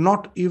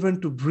not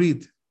even to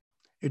breathe.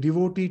 A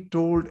devotee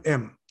told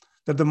M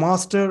that the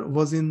master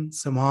was in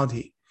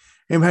samadhi.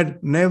 M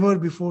had never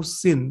before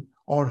seen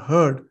or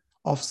heard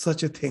of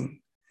such a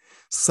thing.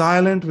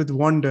 Silent with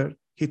wonder,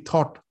 he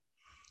thought,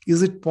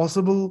 is it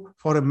possible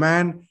for a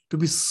man to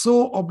be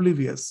so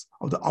oblivious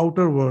of the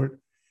outer world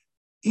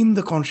in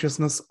the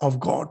consciousness of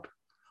God?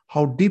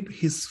 How deep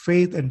his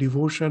faith and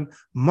devotion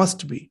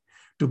must be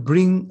to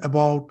bring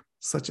about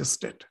such a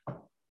state.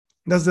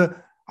 That's the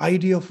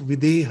idea of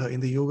Videha in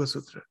the Yoga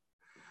Sutra.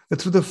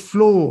 That through the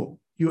flow,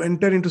 you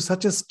enter into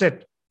such a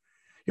state.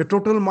 Your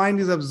total mind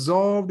is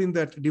absorbed in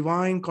that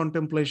divine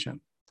contemplation.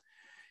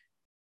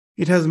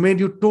 It has made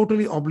you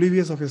totally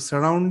oblivious of your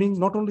surroundings,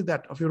 not only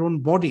that, of your own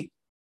body.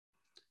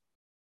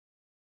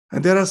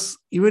 And there are,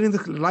 even in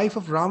the life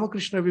of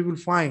Ramakrishna, we will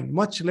find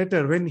much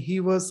later when he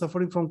was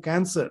suffering from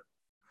cancer.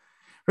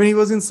 When he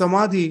was in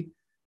samadhi,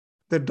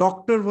 the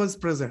doctor was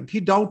present. He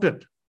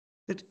doubted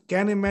that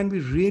can a man be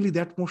really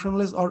that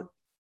motionless, or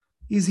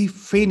is he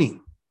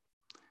feigning?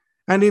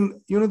 And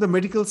in the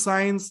medical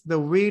science, the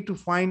way to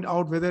find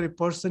out whether a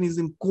person is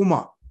in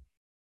coma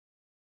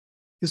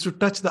is to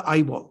touch the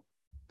eyeball.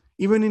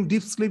 Even in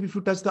deep sleep, if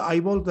you touch the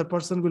eyeball, the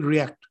person will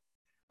react.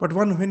 But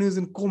when he is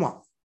in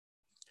coma,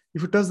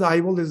 if you touch the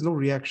eyeball, there is no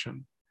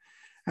reaction.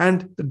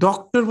 And the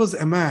doctor was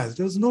amazed.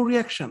 There was no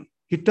reaction.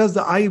 He touched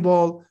the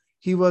eyeball.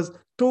 He was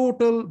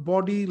total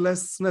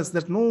bodilessness,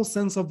 that no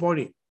sense of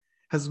body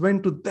has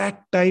went to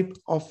that type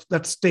of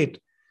that state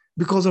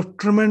because of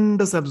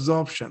tremendous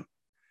absorption.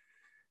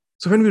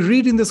 So when we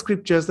read in the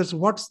scriptures, that's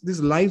what these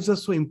lives are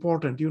so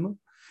important,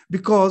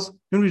 because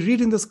when we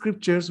read in the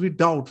scriptures, we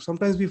doubt.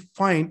 Sometimes we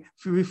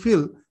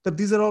feel that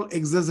these are all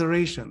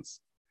exaggerations.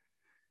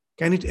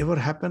 Can it ever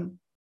happen?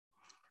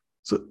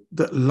 So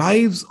the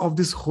lives of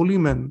these holy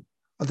men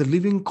are the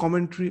living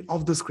commentary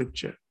of the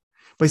scripture.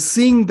 By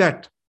seeing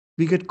that,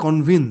 we get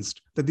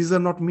convinced that these are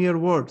not mere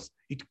words.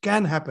 It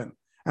can happen.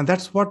 And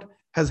that's what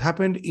has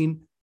happened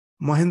in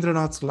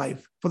Mahendranath's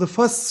life. For the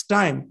first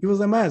time, he was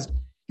amazed.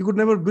 He could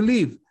never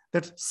believe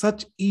that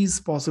such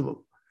is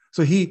possible.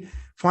 So he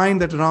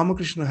finds that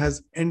Ramakrishna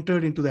has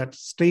entered into that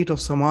state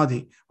of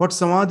samadhi. What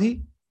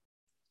samadhi?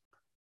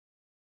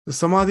 The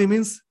samadhi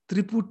means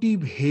Triputi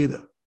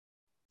Bheda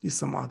is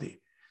samadhi.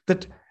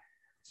 That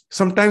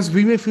sometimes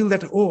we may feel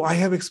that, I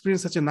have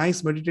experienced such a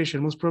nice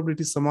meditation. Most probably it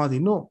is samadhi.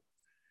 No.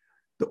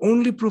 The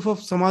only proof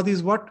of samadhi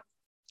is what?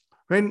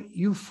 When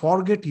you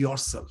forget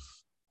yourself.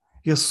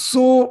 You're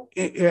so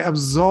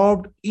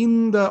absorbed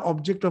in the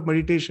object of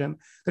meditation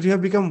that you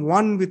have become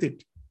one with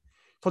it.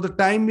 For the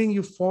time being,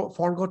 you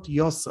forgot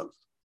yourself.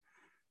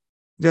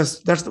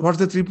 Just that's what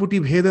the Triputi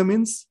Bheda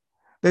means.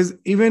 There's,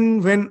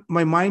 even when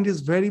my mind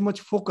is very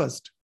much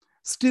focused,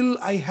 still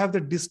I have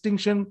the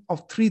distinction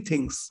of three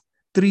things.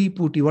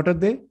 Triputi, what are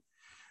they?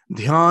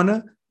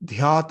 Dhyana,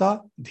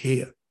 Dhyata,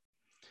 Dheya.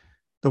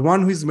 The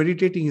one who is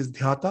meditating is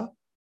Dhyata.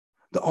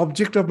 The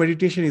object of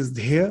meditation is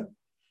Dheya.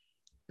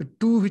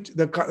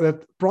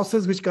 The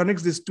process which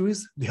connects these two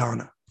is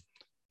Dhyana.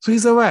 So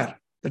he's aware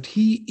that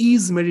he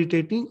is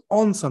meditating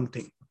on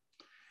something.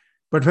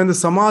 But when the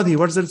samadhi,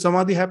 what's that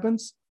samadhi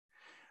happens?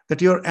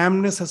 That your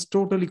amness has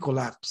totally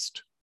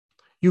collapsed.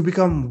 You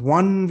become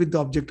one with the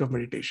object of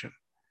meditation.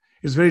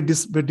 It's very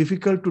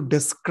difficult to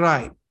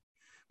describe.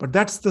 But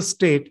that's the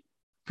state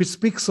which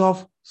speaks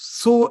of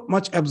so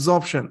much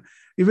absorption.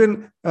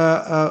 Even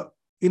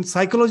in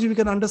psychology, we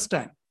can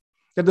understand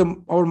that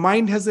our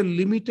mind has a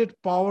limited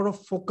power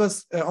of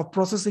focus, of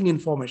processing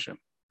information.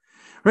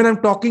 When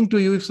I'm talking to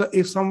you,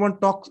 if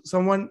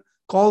someone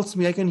calls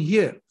me, I can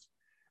hear.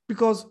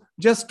 Because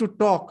just to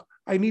talk,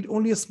 I need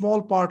only a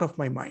small part of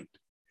my mind.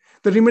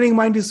 The remaining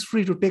mind is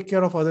free to take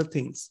care of other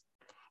things.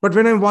 But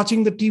when I'm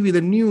watching the TV,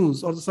 the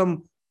news, or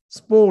some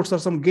sports or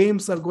some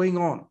games are going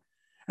on,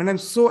 and I'm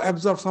so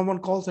absorbed, someone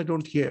calls, I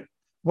don't hear.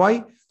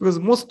 Why? Because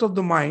most of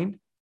the mind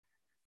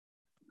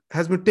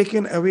has been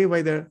taken away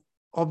by the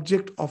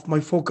object of my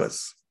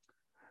focus.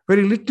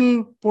 Very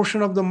little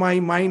portion of my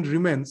mind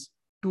remains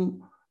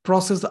to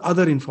process the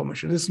other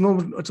information. It's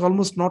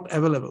almost not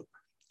available.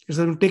 It's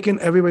been taken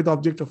away by the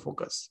object of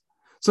focus.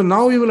 So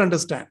now you will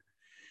understand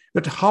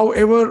that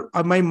however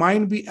my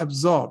mind be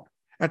absorbed,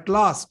 at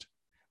last,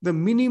 the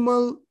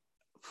minimal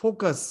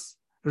focus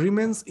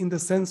remains in the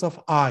sense of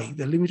I,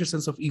 the limited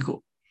sense of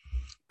ego.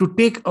 To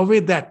take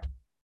away that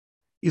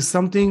is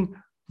something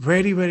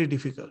very, very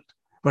difficult.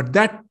 But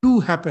that too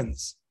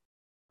happens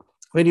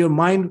when your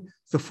mind,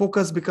 the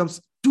focus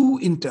becomes too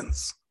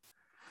intense.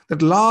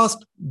 That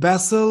last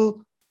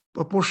basal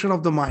portion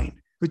of the mind,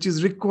 which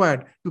is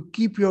required to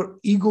keep your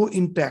ego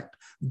intact,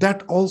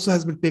 that also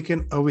has been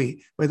taken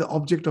away by the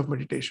object of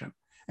meditation.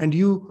 And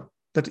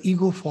that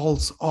ego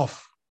falls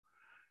off.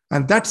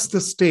 And that's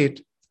the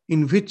state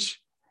in which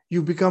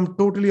you become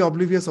totally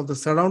oblivious of the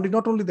surrounding,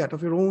 not only that,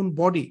 of your own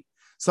body.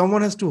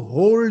 Someone has to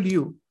hold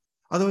you,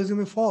 otherwise you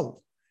may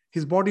fall.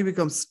 His body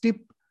becomes stiff,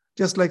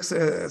 just like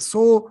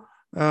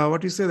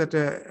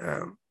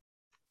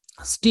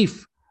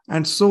stiff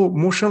and so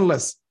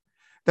motionless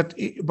that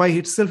by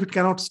itself it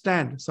cannot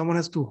stand. Someone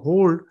has to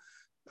hold,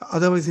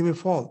 otherwise he may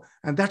fall.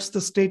 And that's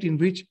the state in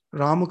which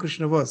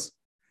Ramakrishna was.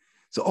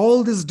 So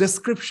all this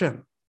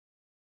description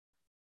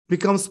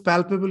becomes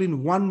palpable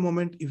in one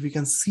moment if we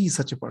can see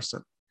such a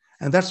person.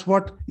 And that's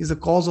what is the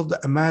cause of the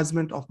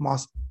amazement of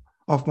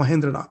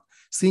Mahendranath.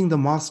 Seeing the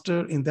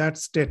master in that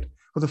state.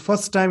 For the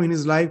first time in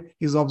his life,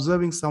 he's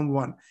observing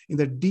someone in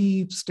the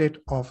deep state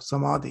of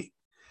samadhi.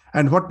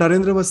 And what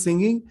Narendra was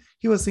singing,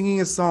 he was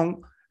singing a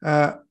song,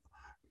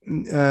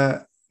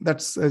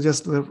 that's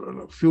just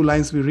a few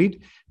lines we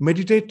read.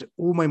 Meditate,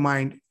 O my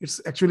mind.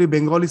 It's actually a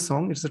Bengali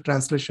song. It's a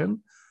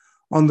translation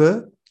on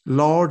the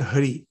Lord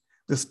Hari,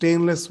 the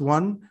stainless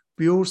one,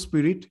 pure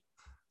spirit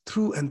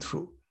through and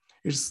through.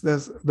 It's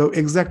the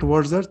exact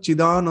words are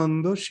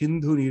Chidananda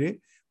Sindhu Nire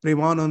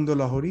Premananda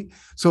Lahori.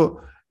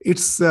 So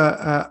it's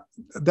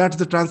that's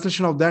the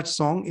translation of that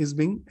song is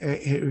being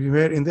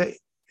written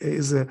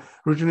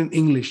in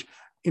English.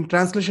 In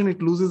translation,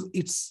 it loses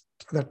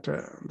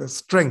the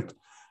strength.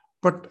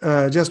 But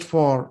just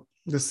for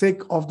the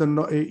sake of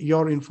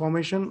your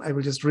information, I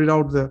will just read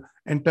out the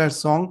entire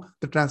song,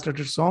 the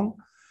translated song.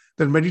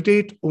 Then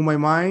meditate, O my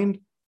mind,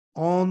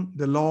 on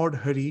the Lord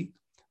Hari,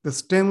 the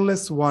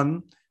stainless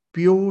one,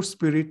 pure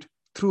spirit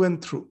through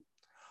and through.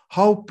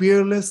 How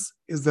peerless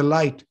is the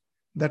light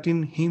that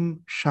in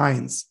him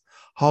shines.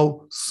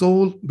 How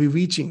soul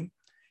bewitching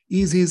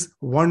is his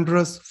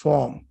wondrous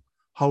form.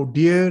 How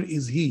dear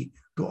is he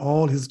to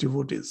all his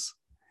devotees.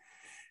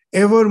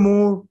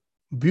 Evermore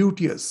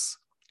beauteous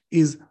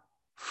is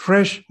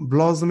fresh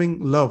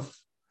blossoming love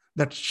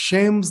that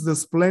shames the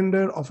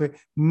splendor of a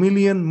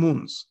million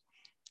moons.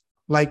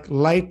 Like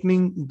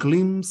lightning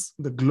gleams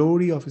the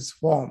glory of his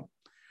form,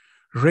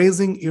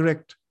 raising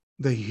erect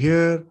the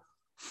hair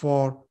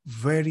for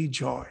very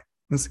joy.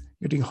 Means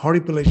getting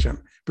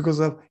horripilation because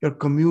of your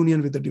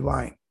communion with the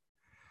divine.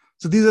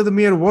 So these are the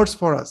mere words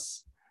for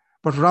us.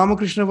 But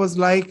Ramakrishna was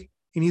like,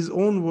 in his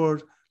own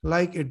words,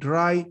 like a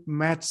dry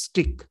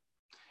matchstick.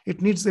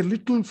 It needs a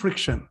little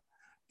friction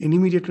and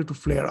immediately to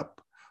flare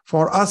up.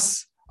 For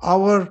us,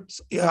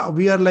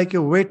 we are like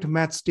a wet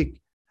matchstick.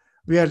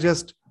 We are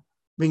just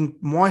being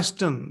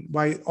moistened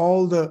by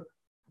all the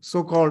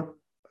so-called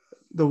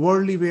the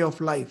worldly way of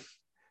life.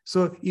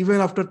 So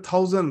even after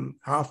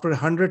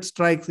 100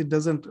 strikes, it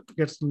doesn't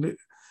get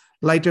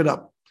lighted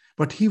up.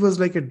 But he was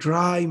like a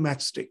dry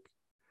matchstick.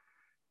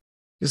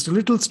 Just a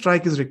little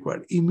strike is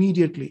required.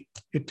 Immediately,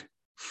 it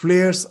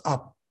flares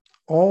up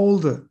all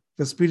the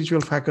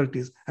spiritual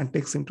faculties and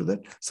takes him to that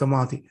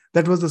samadhi.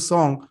 That was the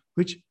song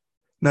which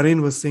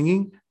Naren was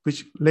singing,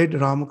 which led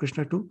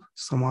Ramakrishna to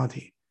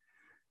samadhi.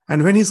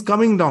 And when he's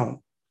coming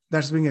down,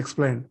 that's being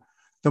explained.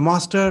 The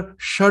master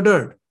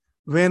shuddered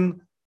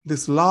when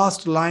this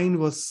last line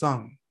was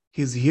sung.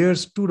 His hair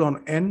stood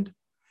on end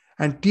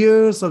and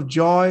tears of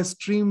joy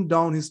streamed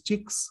down his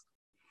cheeks.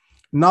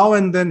 Now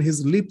and then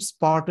his lips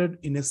parted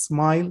in a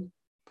smile.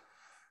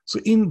 So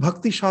in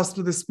Bhakti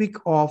Shastra, they speak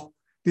of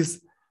the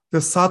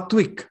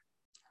sattvic,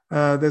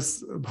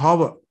 this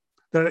bhava.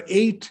 There are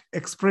 8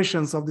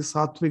 expressions of the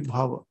sattvic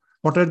bhava.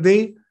 What are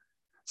they?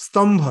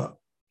 Stambha,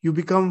 you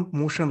become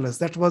motionless.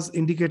 That was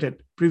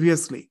indicated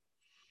previously.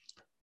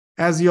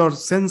 As your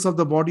sense of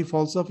the body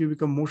falls off, you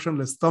become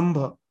motionless.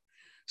 Stambha.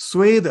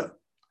 Sweda,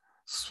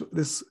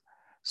 this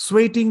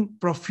sweating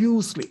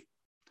profusely.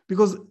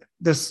 Because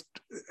there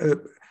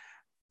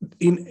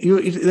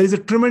is a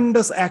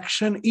tremendous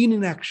action in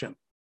inaction.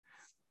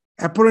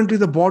 Apparently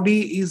the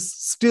body is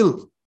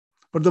still,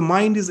 but the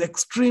mind is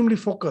extremely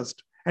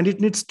focused and it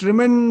needs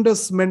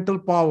tremendous mental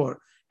power,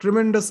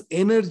 tremendous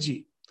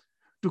energy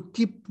to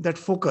keep that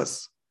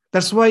focus.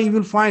 That's why you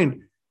will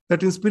find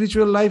that in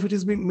spiritual life it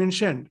is being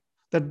mentioned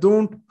that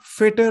don't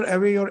fetter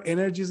away your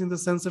energies in the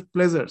sense of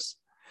pleasures.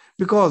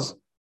 Because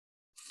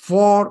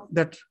for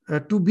that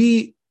to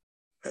be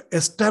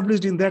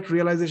established in that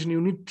realization,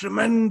 you need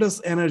tremendous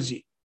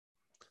energy.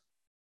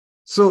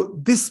 So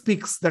this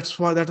speaks, that's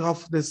why that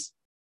of this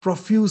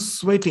profuse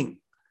sweating.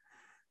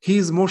 He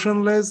is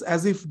motionless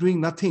as if doing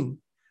nothing,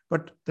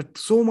 but that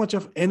so much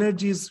of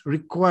energy is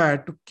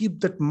required to keep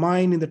that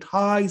mind in that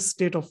high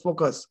state of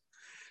focus.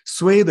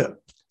 Sweda,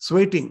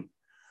 sweating,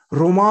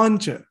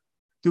 romancha,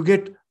 you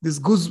get these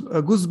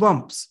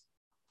goosebumps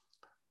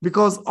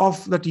because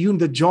of that union,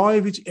 the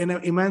joy which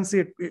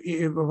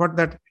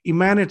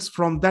emanates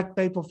from that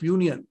type of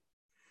union.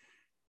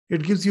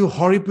 It gives you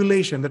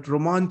horripilation, that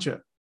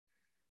romancha.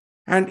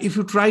 And if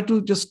you try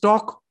to just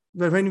talk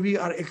when we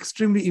are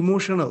extremely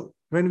emotional,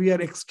 when we are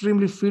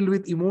extremely filled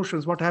with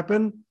emotions, what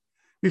happens?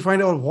 We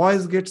find our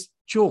voice gets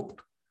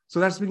choked. So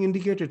that's being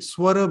indicated.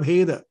 Swara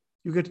bheda.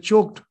 You get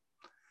choked.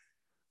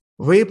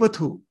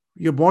 Vepathu,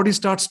 your body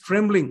starts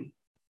trembling.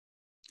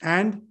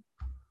 And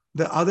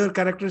the other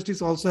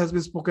characteristics also has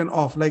been spoken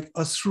of, like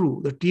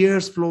Asru, the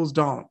tears flows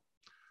down.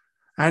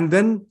 And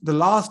then the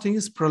last thing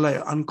is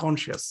Pralaya,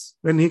 unconscious,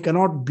 when he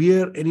cannot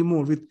bear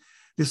anymore with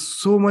this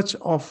so much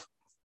of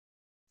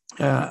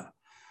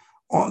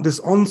this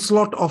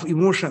onslaught of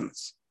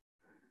emotions.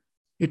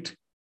 It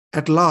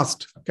at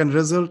last can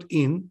result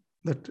in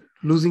that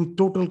losing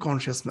total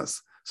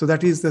consciousness. So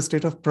that is the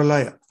state of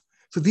Pralaya.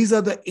 So these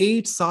are the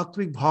 8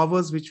 sattvic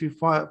bhavas which we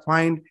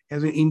find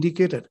has been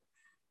indicated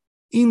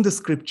in the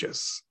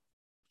scriptures.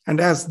 And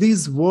as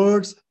these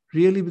words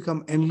really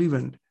become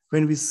enlivened,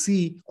 when we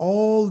see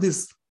all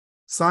these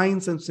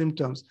signs and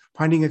symptoms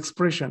finding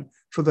expression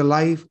through the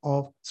life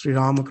of Sri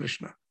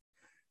Ramakrishna.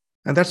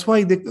 And that's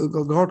why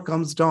God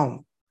comes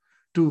down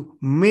to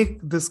make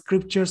the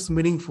scriptures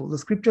meaningful. The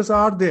scriptures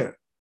are there.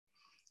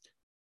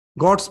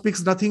 God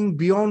speaks nothing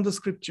beyond the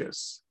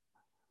scriptures.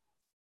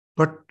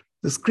 But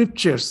the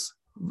scriptures,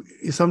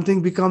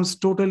 something becomes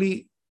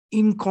totally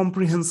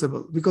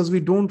incomprehensible because we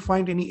don't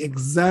find any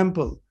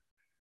example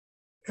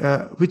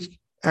which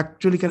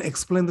actually can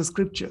explain the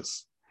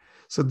scriptures.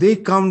 So they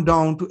come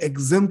down to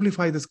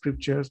exemplify the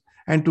scriptures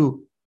and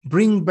to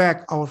bring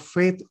back our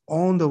faith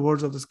on the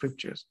words of the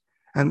scriptures.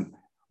 And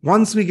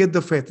once we get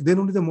the faith, then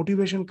only the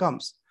motivation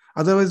comes.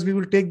 Otherwise, we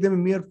will take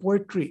them mere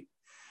poetry.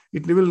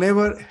 It will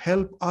never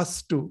help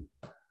us to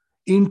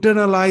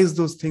internalize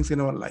those things in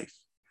our life.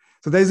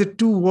 So there is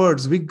 2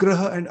 words,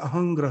 Vigraha and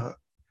Ahangraha.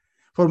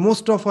 For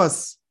most of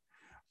us,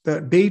 the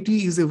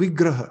deity is a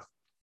Vigraha.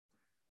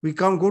 We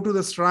go to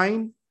the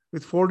shrine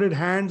with folded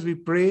hands, we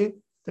pray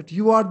that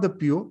you are the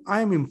pure,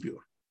 I am impure.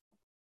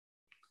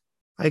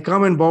 I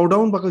come and bow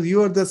down because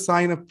you are the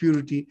sign of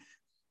purity.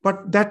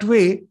 But that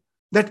way,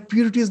 that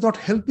purity is not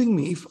helping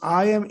me. If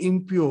I am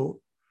impure,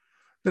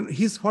 then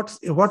how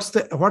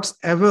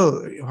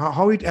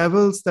it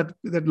avails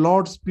that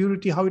Lord's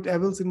purity, how it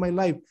avails in my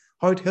life,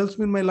 how it helps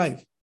me in my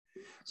life.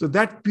 So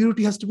that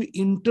purity has to be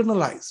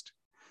internalized.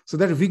 So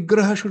that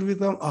Vigraha should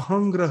become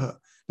Ahangraha.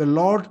 The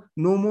Lord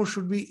no more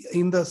should be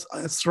in the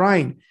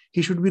shrine.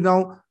 He should be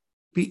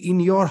in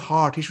your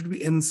heart. He should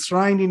be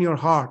enshrined in your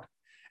heart.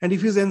 And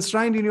if he's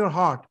enshrined in your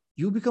heart,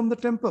 you become the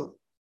temple.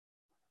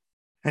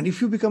 And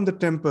if you become the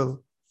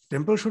temple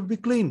should be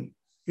clean.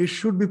 It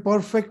should be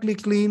perfectly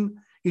clean.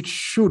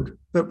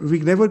 We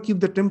never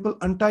keep the temple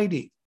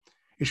untidy.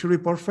 It should be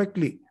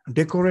perfectly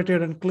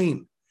decorated and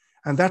clean.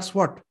 And that's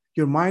what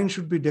your mind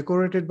should be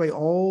decorated by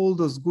all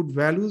those good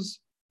values.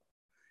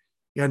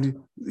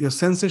 And your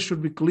senses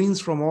should be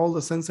cleansed from all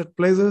the sensed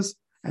pleasures,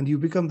 and you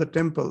become the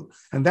temple.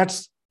 And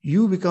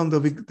you become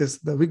the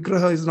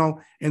Vigraha is now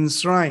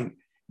enshrined.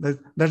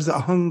 That's the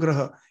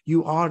Ahangraha.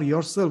 You are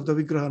yourself the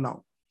Vigraha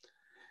now.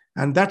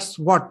 And that's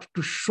what,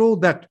 to show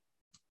that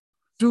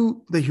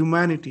to the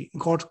humanity,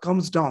 God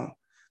comes down.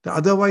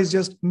 Otherwise,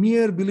 just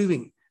mere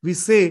believing. We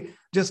say,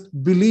 just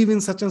believe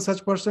in such and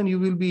such person, you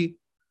will be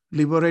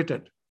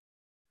liberated.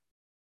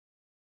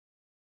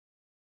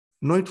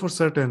 Know it for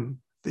certain,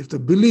 if the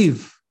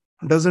belief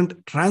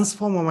doesn't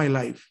transform my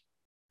life,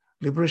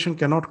 liberation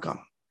cannot come.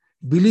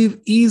 Belief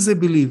is a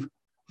belief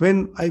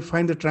when I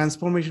find the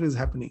transformation is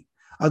happening.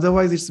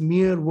 Otherwise, it's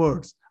mere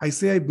words. I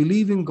say I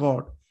believe in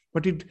God,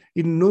 but it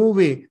in no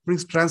way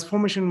brings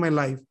transformation in my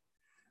life.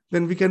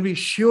 Then we can be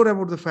sure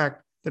about the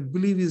fact that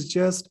belief is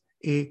just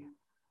a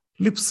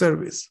lip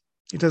service.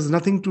 It has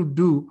nothing to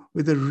do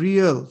with the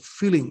real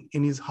feeling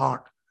in his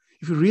heart.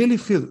 If you really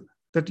feel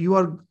that you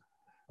are,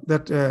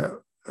 that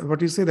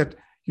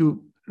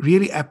you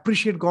really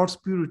appreciate God's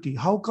purity,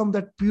 how come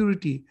that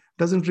purity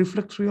doesn't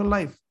reflect through your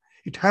life?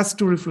 It has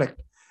to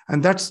reflect.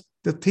 And that's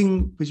the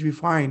thing which we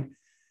find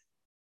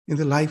in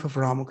the life of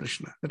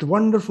Ramakrishna, that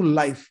wonderful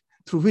life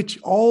through which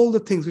all the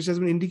things which has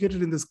been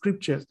indicated in the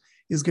scriptures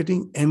is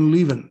getting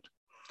enlivened.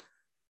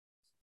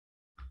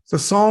 The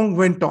song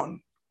went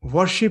on,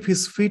 worship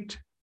his feet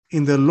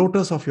in the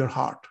lotus of your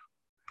heart,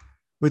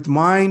 with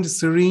mind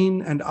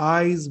serene and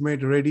eyes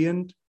made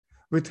radiant,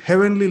 with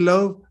heavenly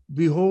love,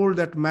 behold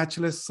that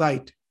matchless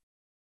sight.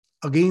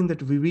 Again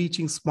that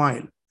bewitching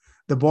smile,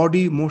 the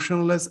body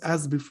motionless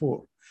as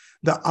before,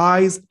 the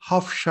eyes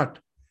half shut,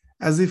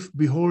 as if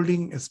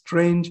beholding a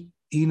strange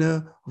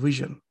inner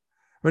vision.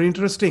 Very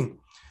interesting.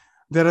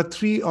 There are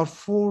 3 or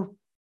 4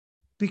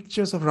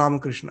 pictures of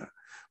Ramakrishna.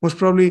 Most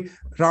probably,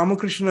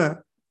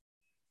 Ramakrishna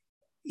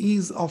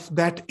is of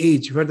that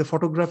age where the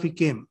photography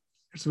came.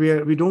 It's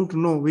where we don't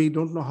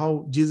know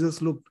how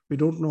Jesus looked. We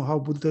don't know how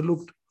Buddha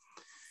looked.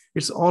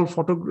 It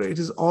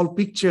is all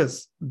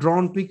pictures,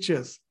 drawn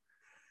pictures,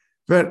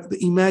 where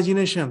the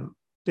imagination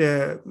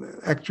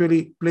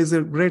actually plays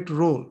a great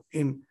role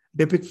in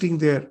depicting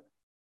their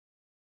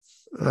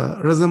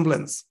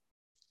resemblance.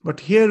 But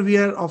here we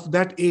are of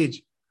that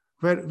age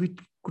where we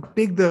could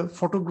take the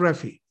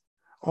photography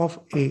of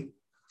a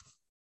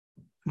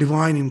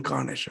divine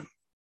incarnation.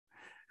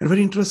 And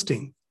very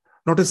interesting,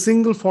 not a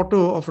single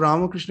photo of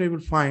Ramakrishna you will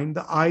find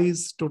the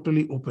eyes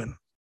totally open.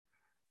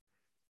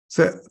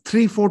 So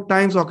 3-4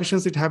 times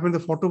occasions it happened, the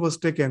photo was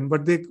taken,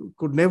 but they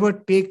could never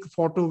take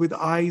photo with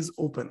eyes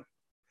open.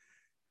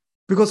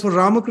 Because for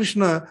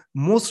Ramakrishna,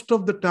 most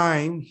of the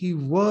time he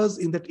was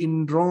in that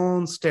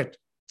indrawn state.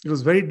 It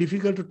was very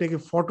difficult to take a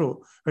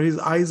photo where his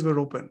eyes were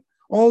open.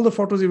 All the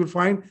photos you will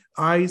find,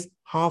 eyes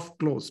half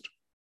closed.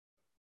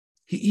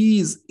 He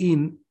is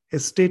in a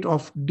state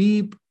of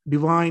deep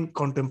divine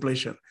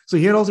contemplation. So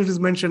here also it is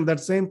mentioned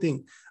that same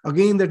thing.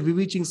 Again, that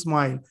bewitching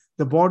smile,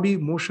 the body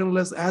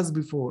motionless as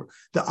before,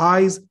 the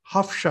eyes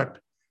half shut,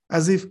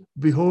 as if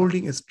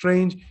beholding a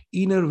strange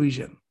inner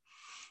vision.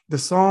 The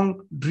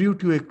song drew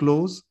to a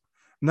close.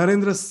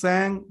 Narendra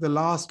sang the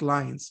last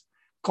lines,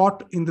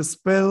 caught in the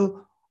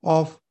spell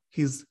of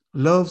his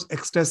love's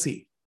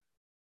ecstasy.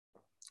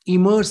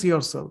 Immerse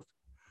yourself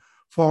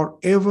for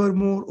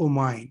evermore, O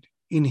mind,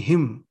 in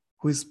him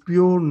who is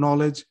pure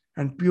knowledge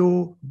and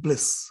pure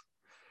bliss.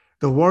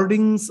 The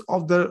wordings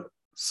of the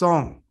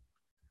song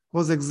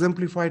was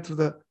exemplified through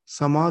the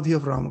Samadhi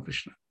of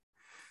Ramakrishna.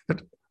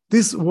 That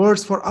these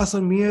words for us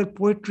are mere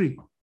poetry,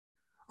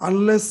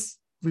 unless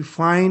we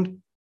find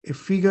a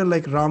figure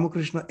like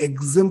Ramakrishna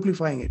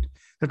exemplifying it,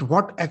 that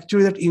what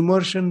actually that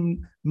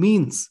immersion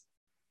means,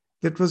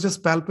 that was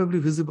just palpably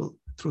visible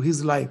through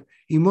his life.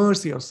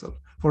 Immerse yourself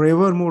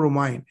forevermore, O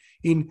mind,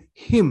 in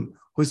him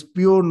who is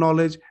pure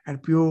knowledge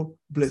and pure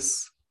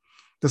bliss.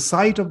 The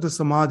sight of the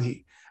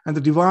Samadhi and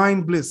the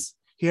divine bliss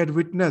he had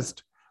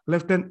witnessed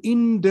left an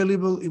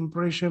indelible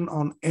impression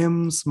on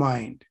M's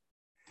mind.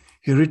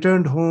 He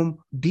returned home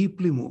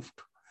deeply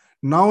moved.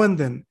 Now and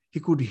then he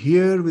could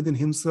hear within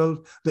himself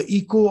the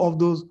echo of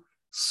those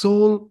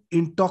soul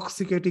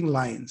intoxicating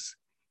lines.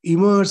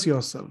 Immerse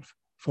yourself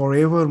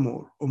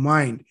forevermore, O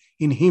mind,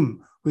 in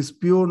him who is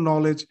pure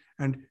knowledge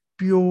and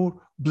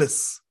pure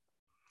bliss.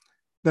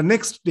 The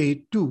next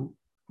day, too,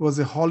 was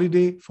a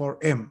holiday for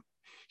M.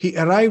 He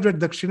arrived at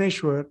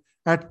Dakshineshwar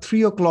at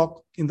 3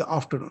 o'clock in the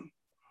afternoon.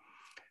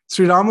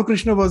 Sri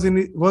Ramakrishna was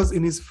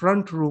in his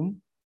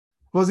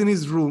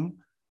room.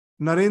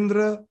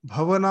 Narendra,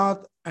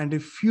 Bhavanath, and a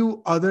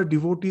few other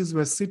devotees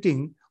were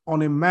sitting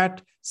on a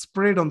mat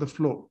spread on the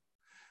floor.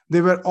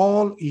 They were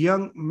all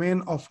young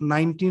men of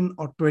 19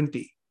 or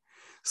 20.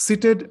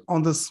 Seated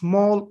on the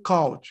small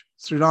couch,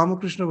 Sri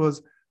Ramakrishna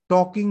was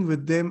talking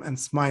with them and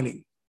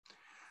smiling.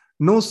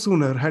 No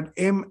sooner had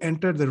M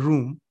entered the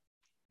room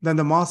than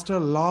the master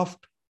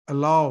laughed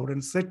aloud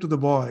and said to the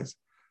boys,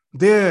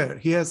 "There,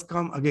 he has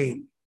come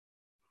again."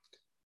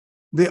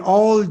 They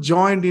all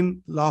joined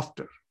in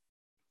laughter.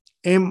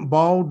 M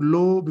bowed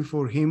low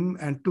before him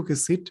and took a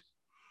seat.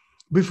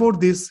 Before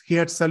this, he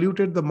had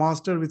saluted the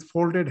master with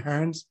folded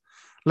hands,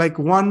 like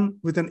one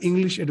with an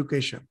English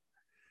education.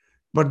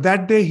 But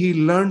that day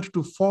he learned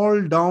to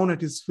fall down at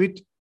his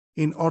feet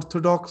in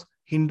orthodox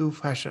Hindu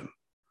fashion.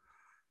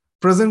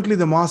 Presently,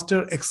 the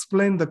master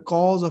explained the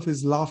cause of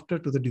his laughter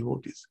to the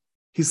devotees.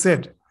 He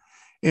said,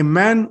 "A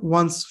man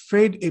once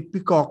fed a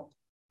peacock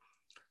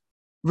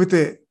with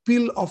a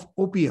pill of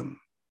opium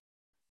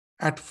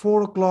at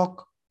 4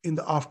 o'clock in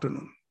the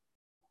afternoon.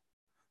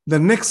 The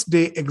next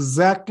day,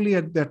 exactly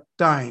at that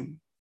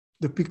time,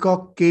 the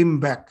peacock came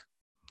back.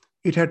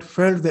 It had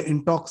felt the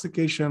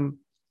intoxication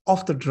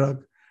of the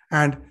drug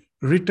and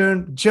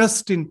returned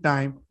just in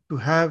time to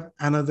have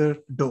another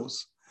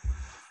dose."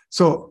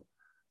 So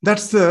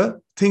that's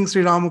the thing,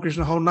 Sri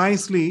Ramakrishna, how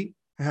nicely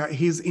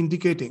he's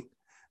indicating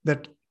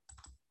that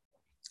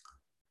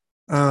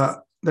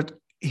that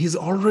he's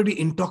already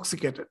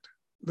intoxicated.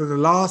 The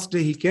last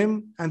day he came,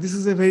 and this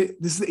is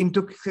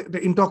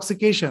the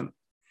intoxication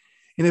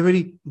in a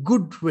very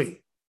good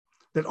way.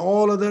 That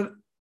all other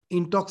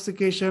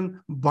intoxication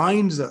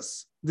binds us.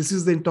 This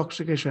is the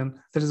intoxication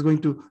that is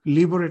going to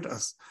liberate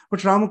us.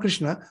 But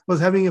Ramakrishna was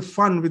having a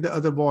fun with the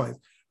other boys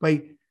by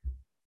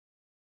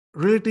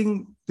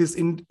relating this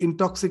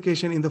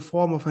intoxication in the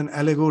form of an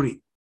allegory.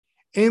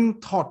 M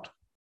thought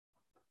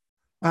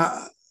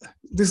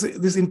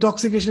this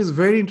intoxication is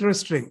very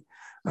interesting.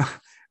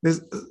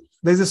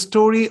 There's a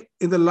story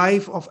in the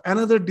life of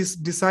another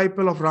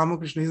disciple of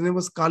Ramakrishna. His name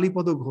was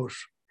Kalipada Ghosh.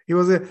 He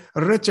was a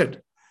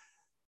wretched.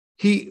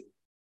 He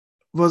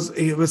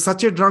was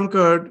such a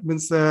drunkard,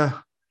 means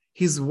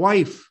his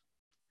wife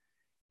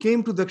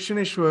came to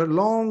Dakshineshwar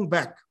long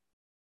back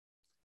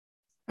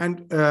and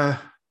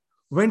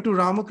went to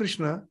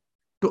Ramakrishna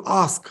to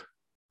ask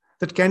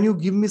that, "Can you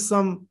give me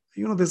some,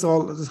 this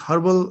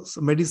herbal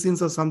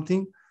medicines or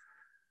something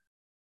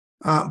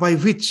by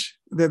which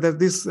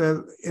this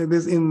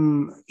in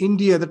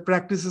India, the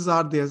practices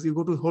are there. So you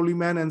go to holy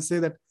man and say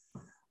that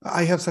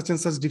I have such and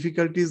such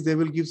difficulties. They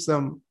will give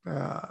some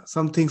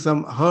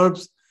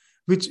herbs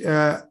which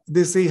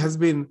they say has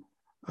been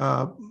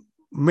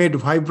made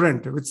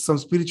vibrant with some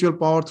spiritual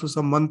power through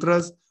some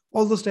mantras.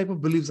 All those type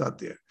of beliefs are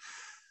there.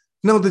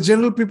 Now the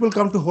general people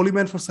come to holy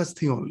man for such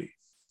thing only.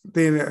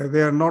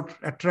 They are not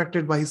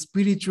attracted by his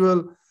spiritual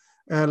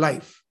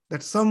life.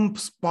 That some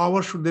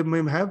power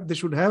they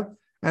should have,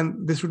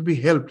 and they should be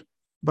helped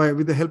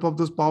with the help of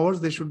those powers.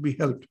 They should be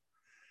helped.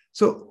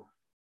 So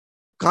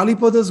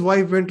Kalipada's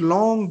wife went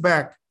long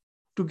back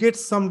to get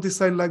some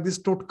decide like this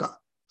totka,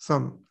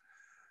 some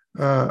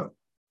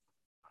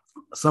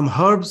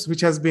herbs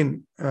which has been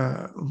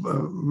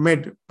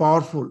made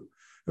powerful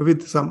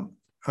with some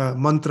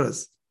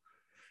mantras.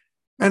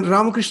 And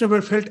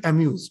Ramakrishna felt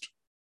amused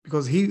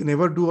because he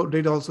never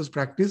did also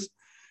practice.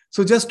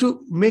 So just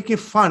to make a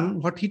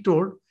fun, what he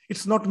told,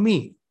 it's not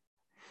me.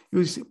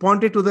 You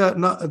pointed to the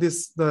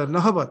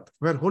Nahabat,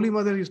 where Holy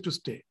Mother used to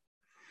stay,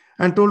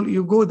 and told,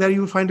 you go there,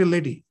 you will find a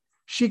lady.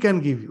 She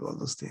can give you all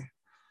those things.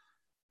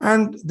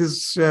 And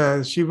this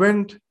she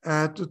went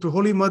to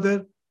Holy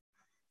Mother,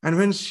 and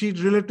when she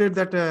related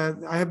that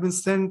I have been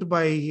sent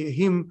by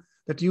him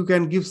that you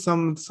can give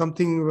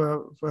something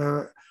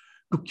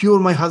to cure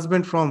my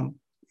husband from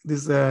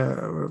this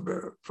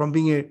from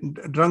being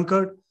a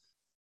drunkard,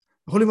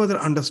 Holy Mother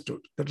understood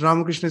that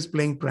Ramakrishna is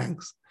playing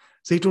pranks.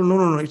 So he told,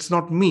 no, it's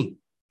not me.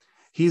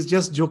 He is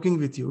just joking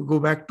with you. Go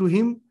back to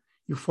him.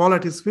 You fall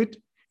at his feet.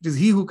 It is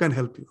he who can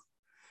help you.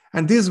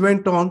 And this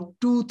went on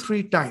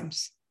 2-3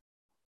 times.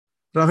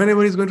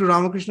 Whenever he's going to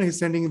Ramakrishna, he's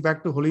sending him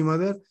back to Holy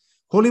Mother.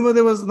 Holy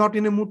Mother was not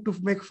in a mood to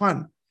make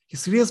fun. He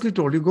seriously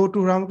told, you go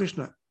to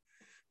Ramakrishna.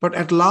 But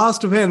at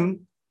last,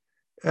 when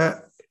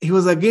he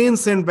was again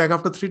sent back,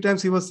 after 3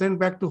 times, he was sent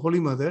back to Holy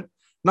Mother.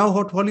 Now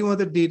what Holy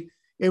Mother did,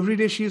 every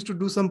day she used to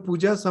do some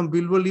puja, some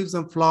bilwa leaves,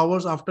 some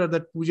flowers. After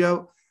that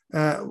puja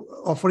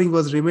offering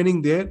was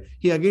remaining there,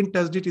 he again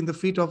touched it in the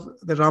feet of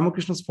the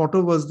Ramakrishna's photo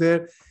was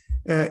there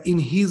in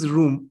his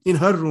room, in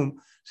her room.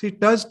 She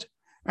touched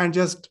and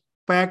just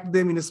packed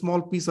them in a small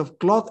piece of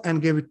cloth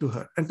and gave it to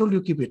her and told,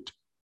 you keep it.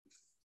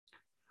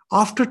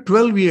 After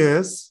 12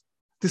 years,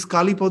 this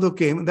Kalipada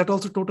came, that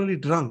also totally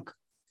drunk.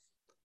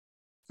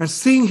 And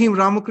seeing him,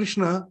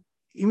 Ramakrishna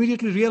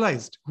immediately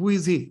realized, who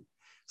is he?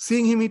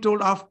 Seeing him, he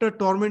told, after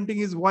tormenting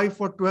his wife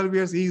for 12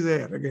 years, he is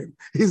here again.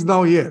 He is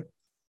now here.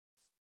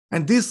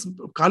 And this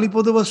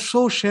Kalipada was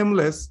so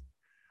shameless.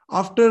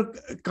 After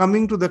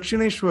coming to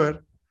Dakshineshwar,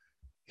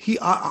 he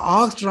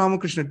asked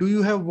Ramakrishna, do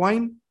you have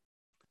wine?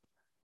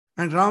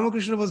 And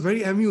Ramakrishna was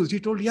very amused. He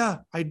told, yeah,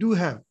 I do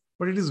have,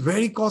 but it is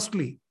very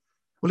costly.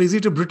 Well, is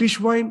it a British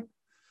wine?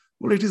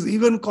 Well, it is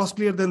even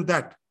costlier than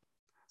that.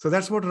 So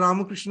that's what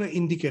Ramakrishna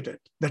indicated,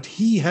 that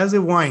he has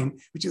a wine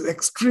which is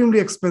extremely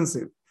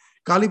expensive.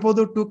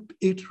 Kalipada took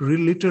it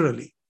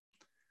literally.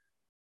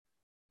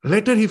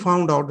 Later he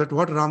found out that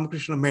what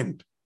Ramakrishna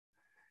meant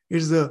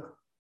is the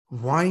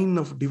wine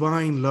of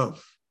divine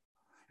love.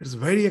 It is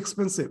very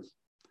expensive.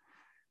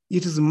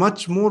 It is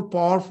much more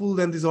powerful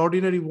than this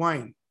ordinary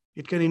wine.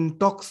 It can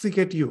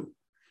intoxicate you.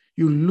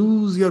 You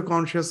lose your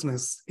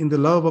consciousness in the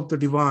love of the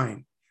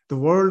divine. The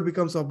world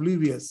becomes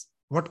oblivious.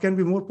 What can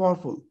be more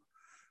powerful?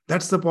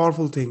 That's the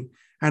powerful thing.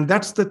 And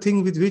that's the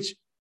thing with which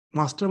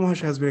Master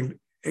Maharsh has been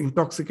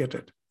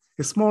intoxicated.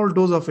 A small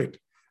dose of it.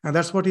 And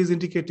that's what he's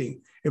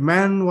indicating. A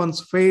man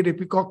once fed a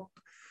peacock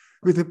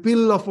with a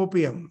pill of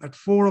opium at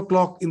 4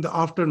 o'clock in the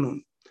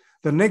afternoon.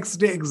 The next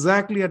day,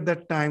 exactly at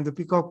that time, the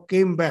peacock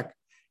came back.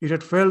 It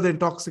had felt the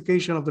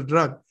intoxication of the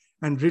drug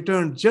and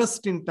returned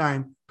just in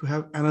time to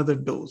have another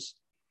dose.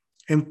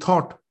 And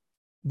thought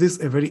this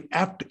a very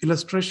apt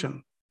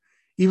illustration.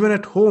 Even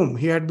at home,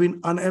 he had been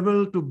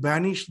unable to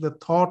banish the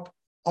thought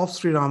of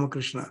Sri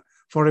Ramakrishna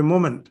for a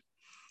moment.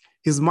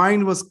 His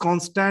mind was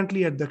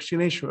constantly at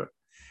Dakshineshwar,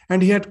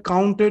 and he had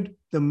counted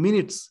the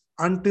minutes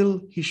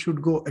until he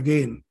should go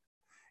again.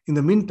 In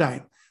the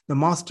meantime, the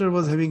master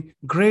was having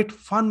great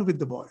fun with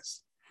the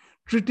boys,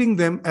 treating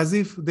them as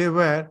if they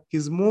were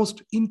his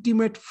most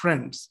intimate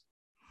friends.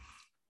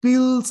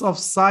 Peals of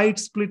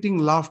side-splitting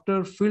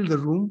laughter filled the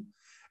room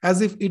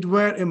as if it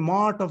were a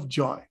mart of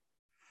joy.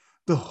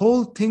 The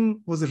whole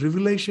thing was a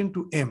revelation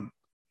to M.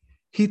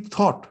 He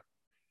thought,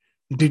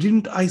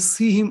 didn't I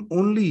see him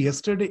only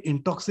yesterday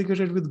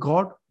intoxicated with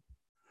God?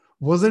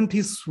 Wasn't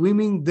he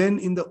swimming then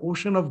in the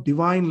ocean of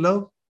divine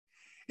love?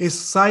 A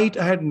sight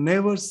I had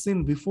never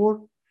seen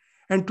before.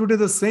 And today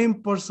the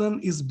same person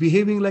is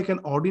behaving like an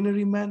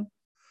ordinary man.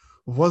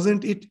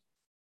 Wasn't it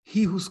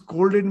he who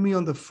scolded me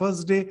on the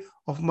first day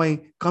of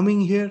my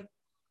coming here?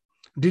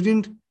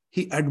 Didn't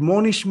he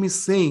admonish me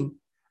saying,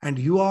 and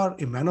you are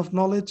a man of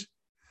knowledge?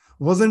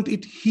 Wasn't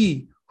it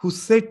he who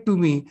said to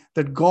me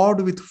that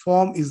God with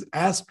form is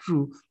as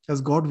true as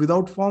God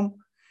without form?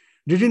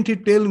 Didn't he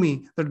tell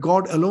me that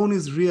God alone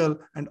is real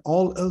and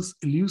all else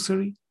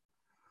illusory?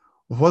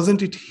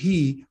 Wasn't it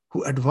he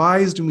who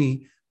advised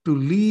me to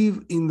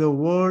live in the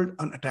world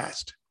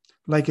unattached,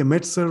 like a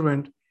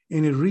maidservant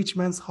in a rich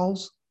man's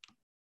house?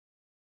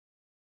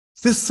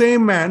 This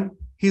same man,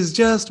 he's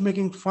just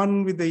making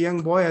fun with the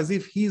young boy as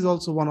if he's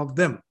also one of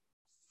them.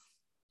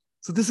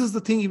 So this is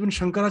the thing even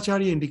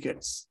Shankaracharya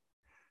indicates.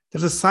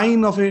 There's a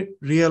sign of a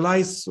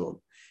realized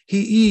soul.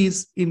 He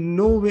is in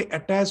no way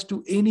attached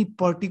to any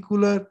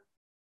particular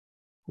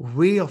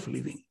way of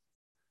living.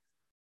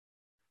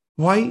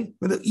 Why?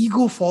 When the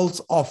ego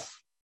falls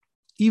off,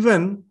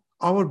 even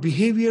our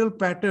behavioral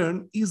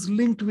pattern is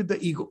linked with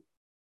the ego.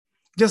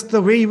 Just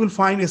the way you will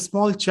find a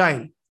small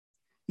child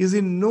is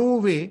in no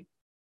way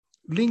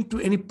linked to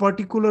any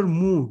particular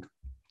mood.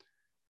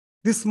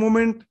 This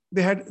moment,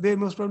 they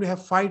most probably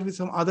have fight with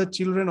some other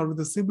children or with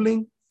a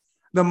sibling.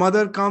 The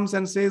mother comes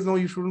and says, no,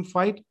 you shouldn't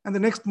fight. And the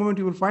next moment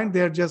you will find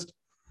they're just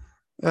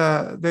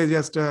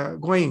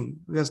going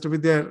just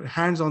with their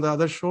hands on the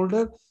other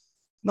shoulder.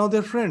 Now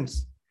they're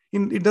friends.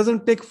 It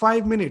doesn't take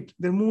 5 minutes.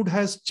 Their mood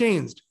has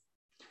changed.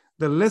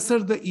 The lesser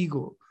the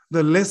ego,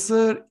 the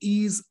lesser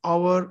is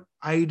our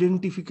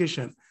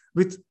identification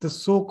with the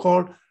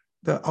so-called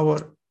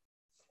our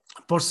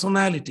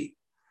personality.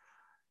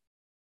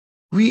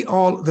 We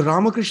all, the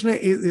Ramakrishna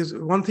is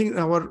one thing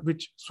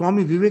which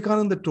Swami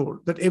Vivekananda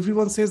told, that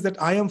everyone says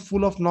that I am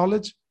full of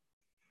knowledge.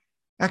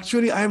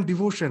 Actually, I am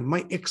devotion.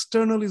 My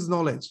external is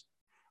knowledge.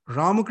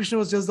 Ramakrishna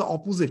was just the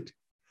opposite.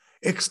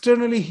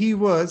 Externally, he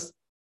was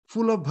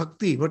full of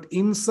bhakti, but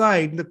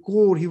inside the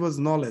core, he was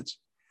knowledge.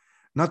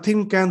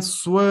 Nothing can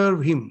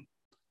swerve him.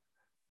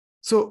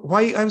 So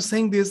why I'm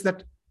saying this,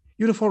 that,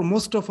 for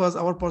most of us,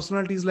 our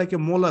personality is like a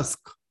mollusk.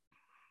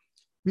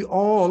 We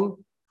all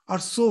are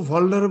so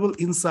vulnerable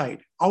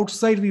inside.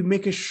 Outside, we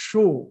make a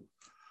show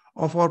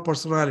of our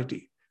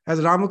personality.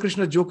 As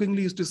Ramakrishna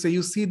jokingly used to say,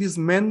 you see these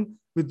men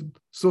with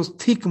so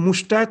thick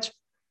mustache,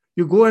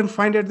 you go and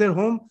find at their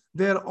home,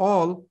 they're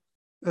all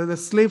the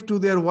slave to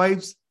their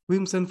wives'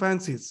 whims and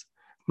fancies.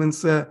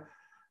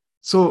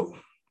 So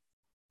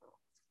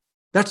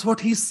that's what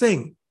he's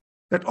saying,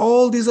 that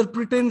all these are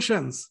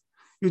pretensions.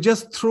 You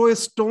just throw a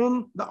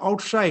stone, the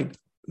outside,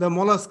 the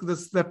mollusk,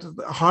 that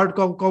hard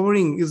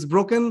covering is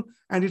broken,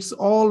 and it's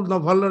all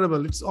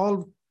vulnerable. It's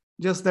all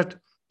just that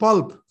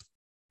pulp.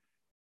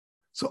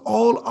 So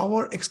all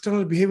our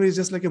external behavior is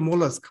just like a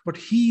mollusk, but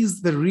he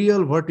is the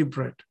real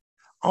vertebrate.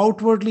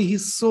 Outwardly,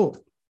 he's so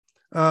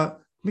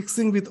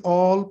mixing with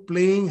all,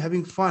 playing,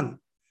 having fun,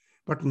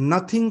 but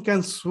nothing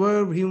can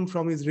swerve him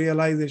from his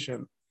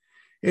realization.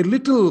 A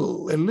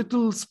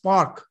little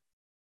spark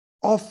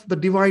of the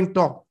divine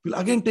talk will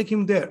again take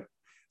him there.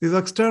 These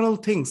external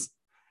things.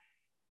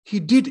 He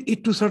did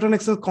it to a certain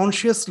extent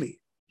consciously.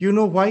 You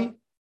know why?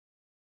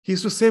 He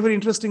used to say a very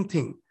interesting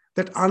thing,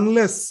 that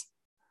unless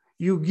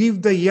you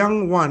give the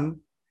young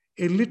one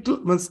a little,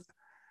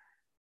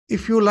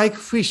 if you like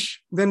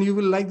fish, then you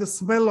will like the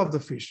smell of the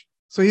fish.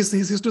 So he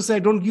used to say,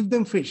 don't give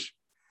them fish.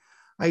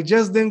 I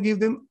just then give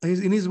them,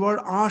 in his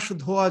word, ash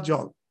dhoa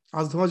jal.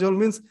 Ash dhoa jal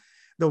means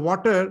the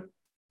water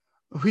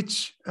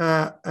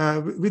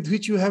with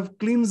which you have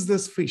cleansed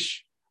this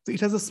fish. So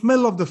it has a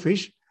smell of the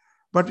fish,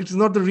 but it is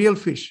not the real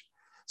fish.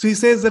 So he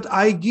says that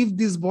I give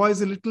these boys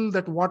a little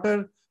that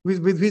water with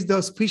which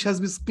the fish has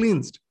been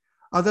cleansed.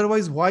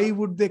 Otherwise, why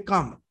would they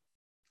come?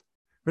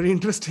 Very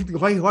interesting.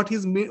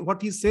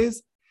 What he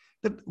says,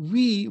 that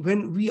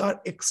when we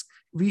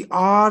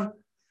are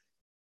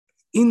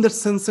in the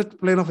sunset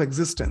plane of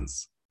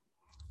existence,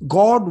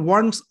 God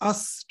wants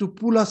us to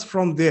pull us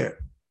from there.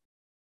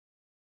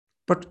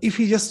 But if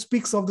he just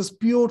speaks of this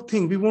pure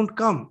thing, we won't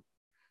come.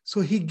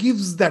 So he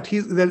gives that.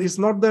 It's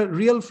not the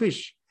real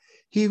fish.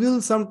 He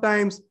will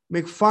sometimes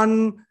make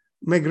fun,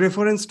 make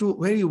reference to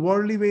very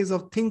worldly ways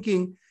of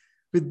thinking.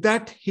 With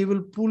that, he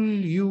will pull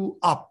you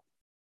up.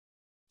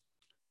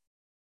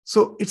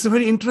 So it's a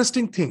very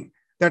interesting thing,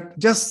 that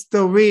just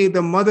the way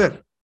the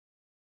mother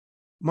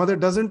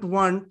doesn't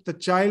want the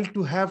child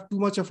to have too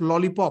much of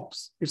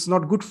lollipops. It's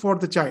not good for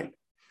the child.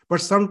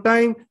 But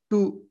sometimes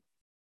to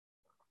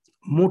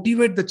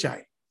motivate the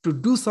child to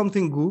do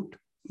something good,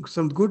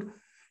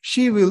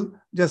 she will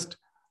just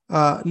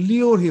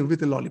lure him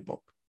with a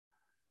lollipop.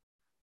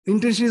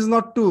 Intention is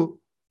not to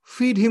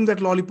feed him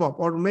that lollipop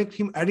or make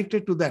him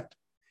addicted to that.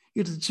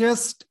 It's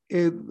just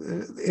a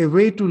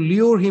way to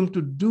lure him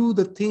to do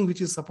the thing which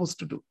he's supposed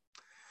to do.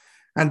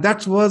 And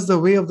that was the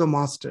way of the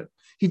master.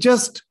 He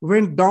just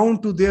went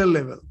down to their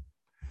level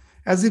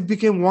as if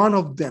became one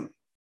of them.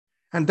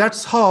 And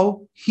that's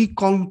how he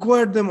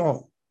conquered them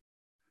all.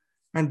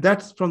 And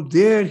that's from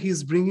there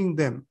he's bringing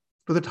them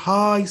to that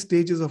high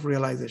stages of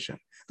realization.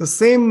 The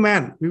same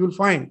man, we will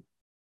find,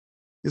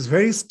 is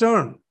very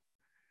stern.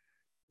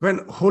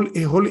 When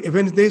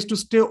they used to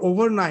stay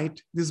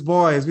overnight, these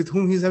boys with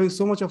whom he's having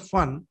so much of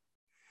fun,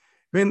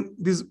 they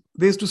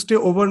used to stay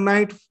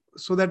overnight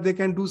so that they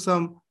can do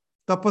some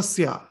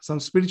tapasya,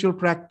 some spiritual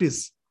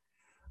practice,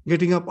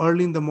 getting up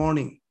early in the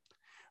morning.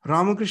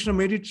 Ramakrishna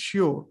made it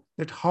sure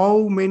that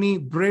how many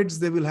breads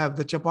they will have,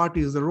 the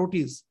chapatis, the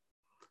rotis.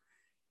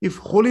 If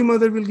Holy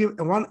Mother will give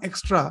one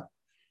extra,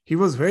 he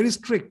was very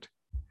strict.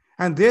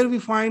 And there we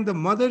find the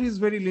mother is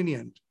very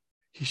lenient.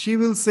 She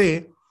will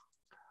say,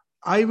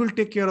 I will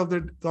take care of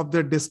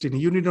their destiny.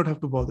 You need not have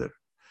to bother.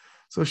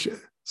 So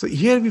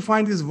here we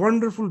find this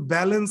wonderful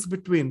balance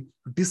between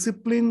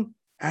discipline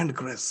and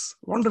grace.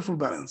 Wonderful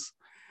balance.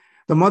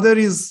 The mother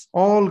is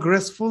all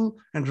graceful,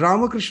 and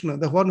Ramakrishna,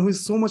 the one who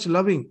is so much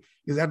loving,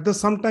 is at the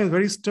sometimes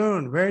very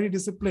stern, very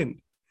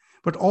disciplined.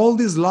 But all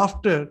this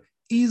laughter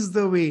is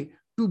the way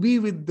to be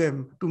with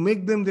them, to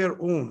make them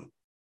their own,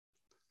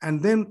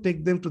 and then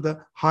take them to the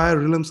higher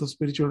realms of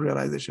spiritual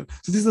realization.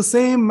 So this is the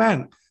same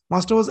man.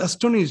 Master was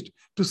astonished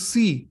to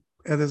see,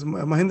 as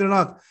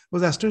Mahendranath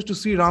was astonished to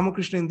see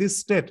Ramakrishna in this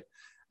state.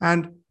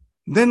 And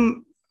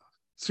then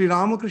Sri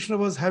Ramakrishna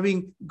was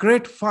having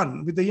great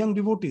fun with the young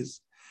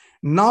devotees.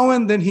 Now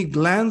and then he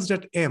glanced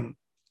at M.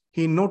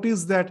 He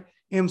noticed that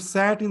M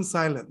sat in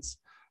silence.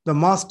 The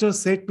master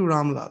said to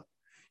Ramlal,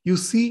 you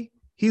see,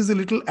 he is a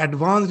little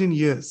advanced in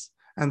years,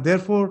 and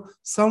therefore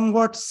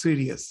somewhat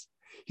serious.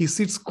 He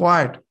sits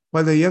quiet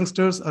while the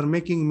youngsters are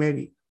making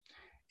merry.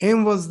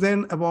 M was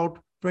then about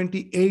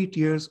 28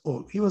 years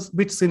old. He was a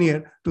bit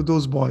senior to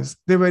those boys.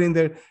 They were in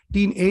their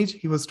teen age.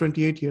 He was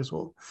 28 years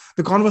old.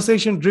 The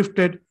conversation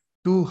drifted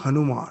to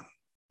Hanuman,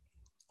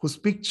 whose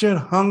picture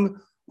hung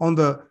on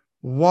the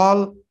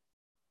wall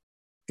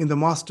in the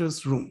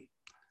master's room.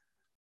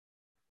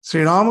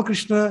 Sri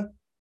Ramakrishna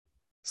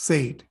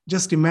said,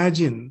 just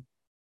imagine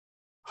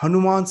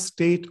Hanuman's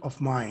state of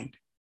mind.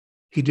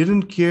 He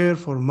didn't care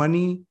for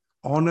money,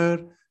 honor,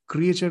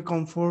 creature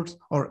comforts,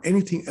 or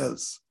anything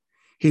else.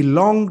 He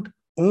longed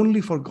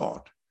only for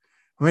God.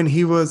 When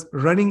he was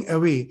running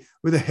away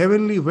with a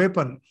heavenly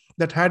weapon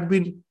that had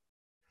been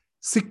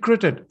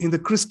secreted in the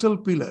crystal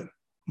pillar,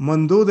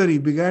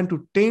 Mandodari began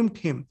to tempt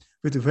him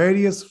with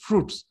various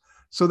fruits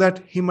so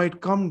that he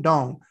might come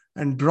down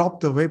and drop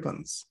the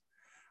weapons.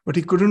 But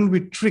he couldn't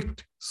be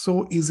tricked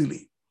so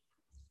easily.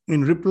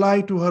 In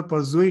reply to her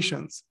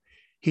persuasions,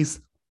 he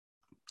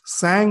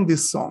sang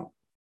this song.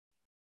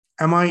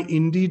 Am I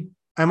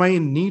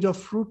in need of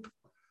fruit?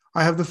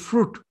 I have the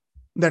fruit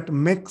that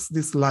makes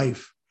this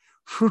life.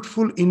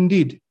 Fruitful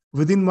indeed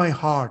within my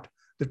heart,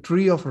 the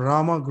tree of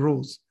Rama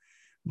grows,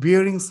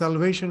 bearing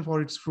salvation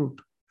for its fruit.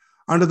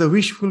 Under the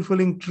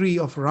wish-fulfilling tree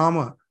of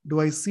Rama do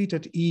I sit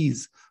at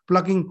ease,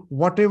 plucking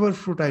whatever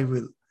fruit I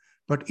will.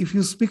 But if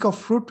you speak of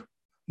fruit,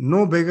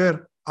 no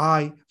beggar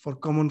I for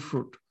common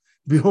fruit.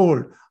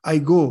 Behold, I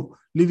go,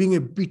 leaving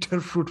a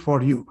bitter fruit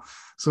for you.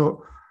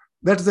 So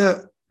that's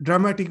the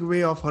dramatic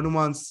way of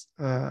Hanuman's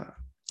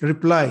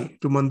reply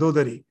to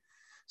Mandodari.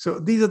 So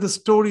these are the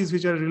stories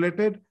which are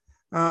related.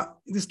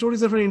 The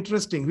stories are very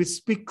interesting, which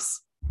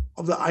speaks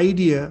of the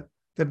idea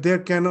that there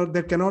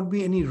cannot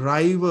be any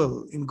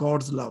rival in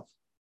God's love.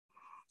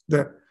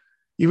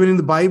 Even in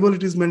the Bible,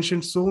 it is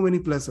mentioned so many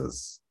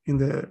places. In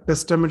the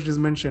Testament, it is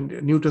mentioned,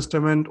 New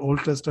Testament, Old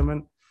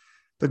Testament.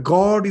 The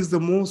God is the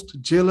most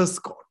jealous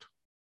God.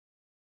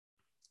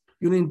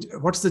 You know,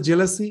 what's the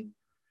jealousy?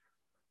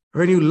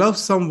 When you love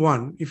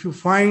someone, if you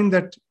find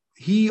that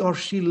he or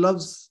she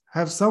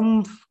have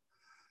some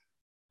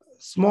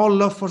small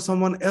love for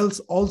someone else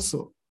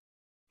also,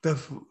 the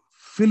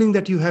feeling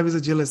that you have is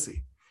a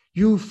jealousy.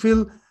 You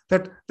feel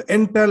that the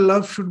entire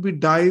love should be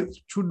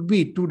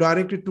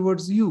directed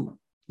towards you,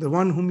 the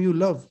one whom you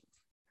love,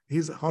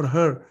 his or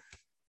her.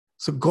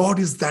 So God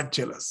is that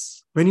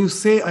jealous. When you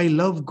say, I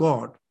love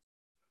God,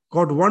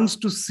 God wants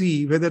to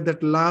see whether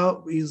that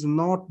love is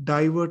not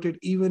diverted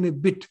even a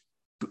bit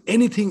to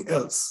anything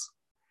else.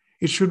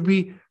 It should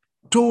be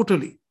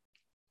totally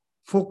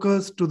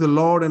focused to the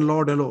Lord and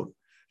Lord alone.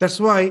 That's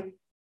why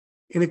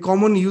in a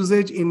common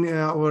usage in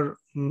our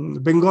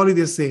Bengali,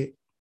 they say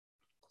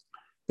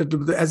that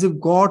as if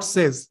God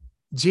says,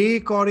 Je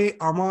kore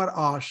amar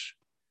ash,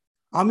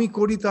 ami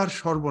kori tar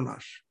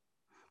sarbonash,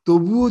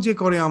 tobuo je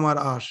kore amar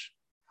ash,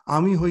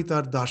 ami hoi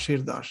tar dasher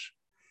dash.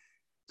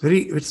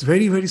 It's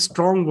very, very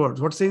strong words.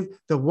 What says?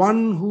 The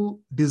one who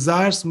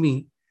desires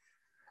me,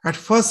 at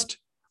first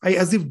I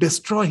as if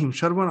destroy him,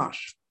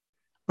 sarbonash.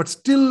 But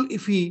still,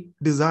 if he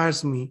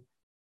desires me,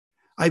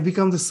 I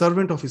become the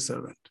servant of his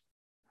servant.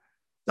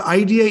 The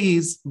idea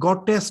is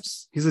God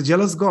tests. He's a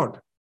jealous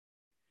God.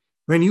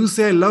 When you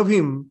say, I love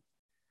him,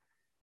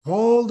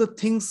 all the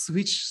things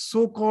which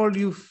so-called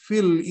you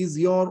feel is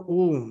your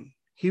own,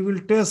 he will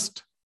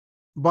test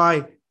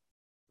by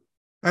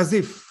as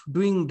if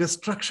doing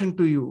destruction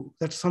to you,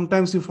 that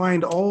sometimes you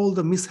find all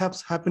the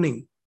mishaps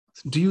happening.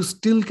 Do you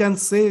still can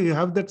say, you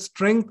have that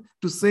strength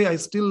to say, I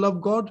still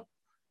love God?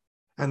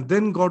 And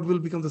then God will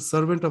become the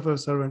servant of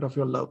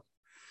your love.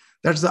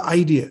 That's the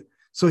idea.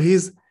 So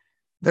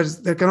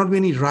there cannot be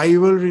any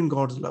rivalry in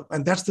God's love.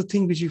 And that's the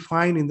thing which you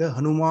find in the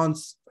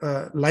Hanuman's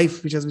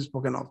life, which has been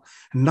spoken of.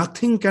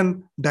 Nothing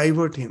can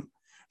divert him.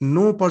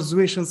 No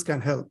persuasions can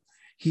help.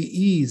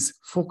 He is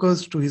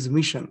focused to his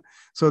mission.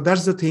 So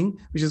that's the thing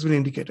which has been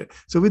indicated.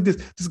 So with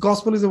this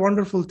gospel is a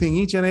wonderful thing.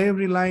 Each and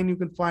every line you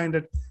can find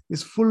that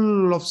is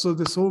full of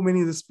so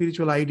many of the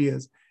spiritual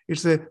ideas.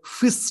 It's a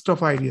feast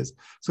of ideas.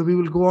 So we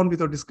will go on with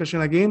our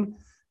discussion again.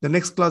 The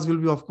next class will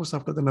be, of course,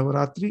 after the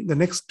Navaratri. The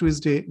next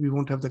Tuesday, we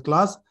won't have the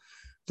class.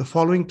 The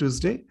following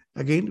Tuesday,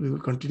 again, we will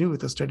continue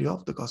with the study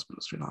of the Gospel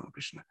of Sri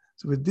Ramakrishna.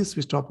 So with this,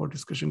 we stop our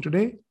discussion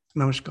today.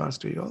 Namaskar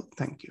to you all.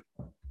 Thank you.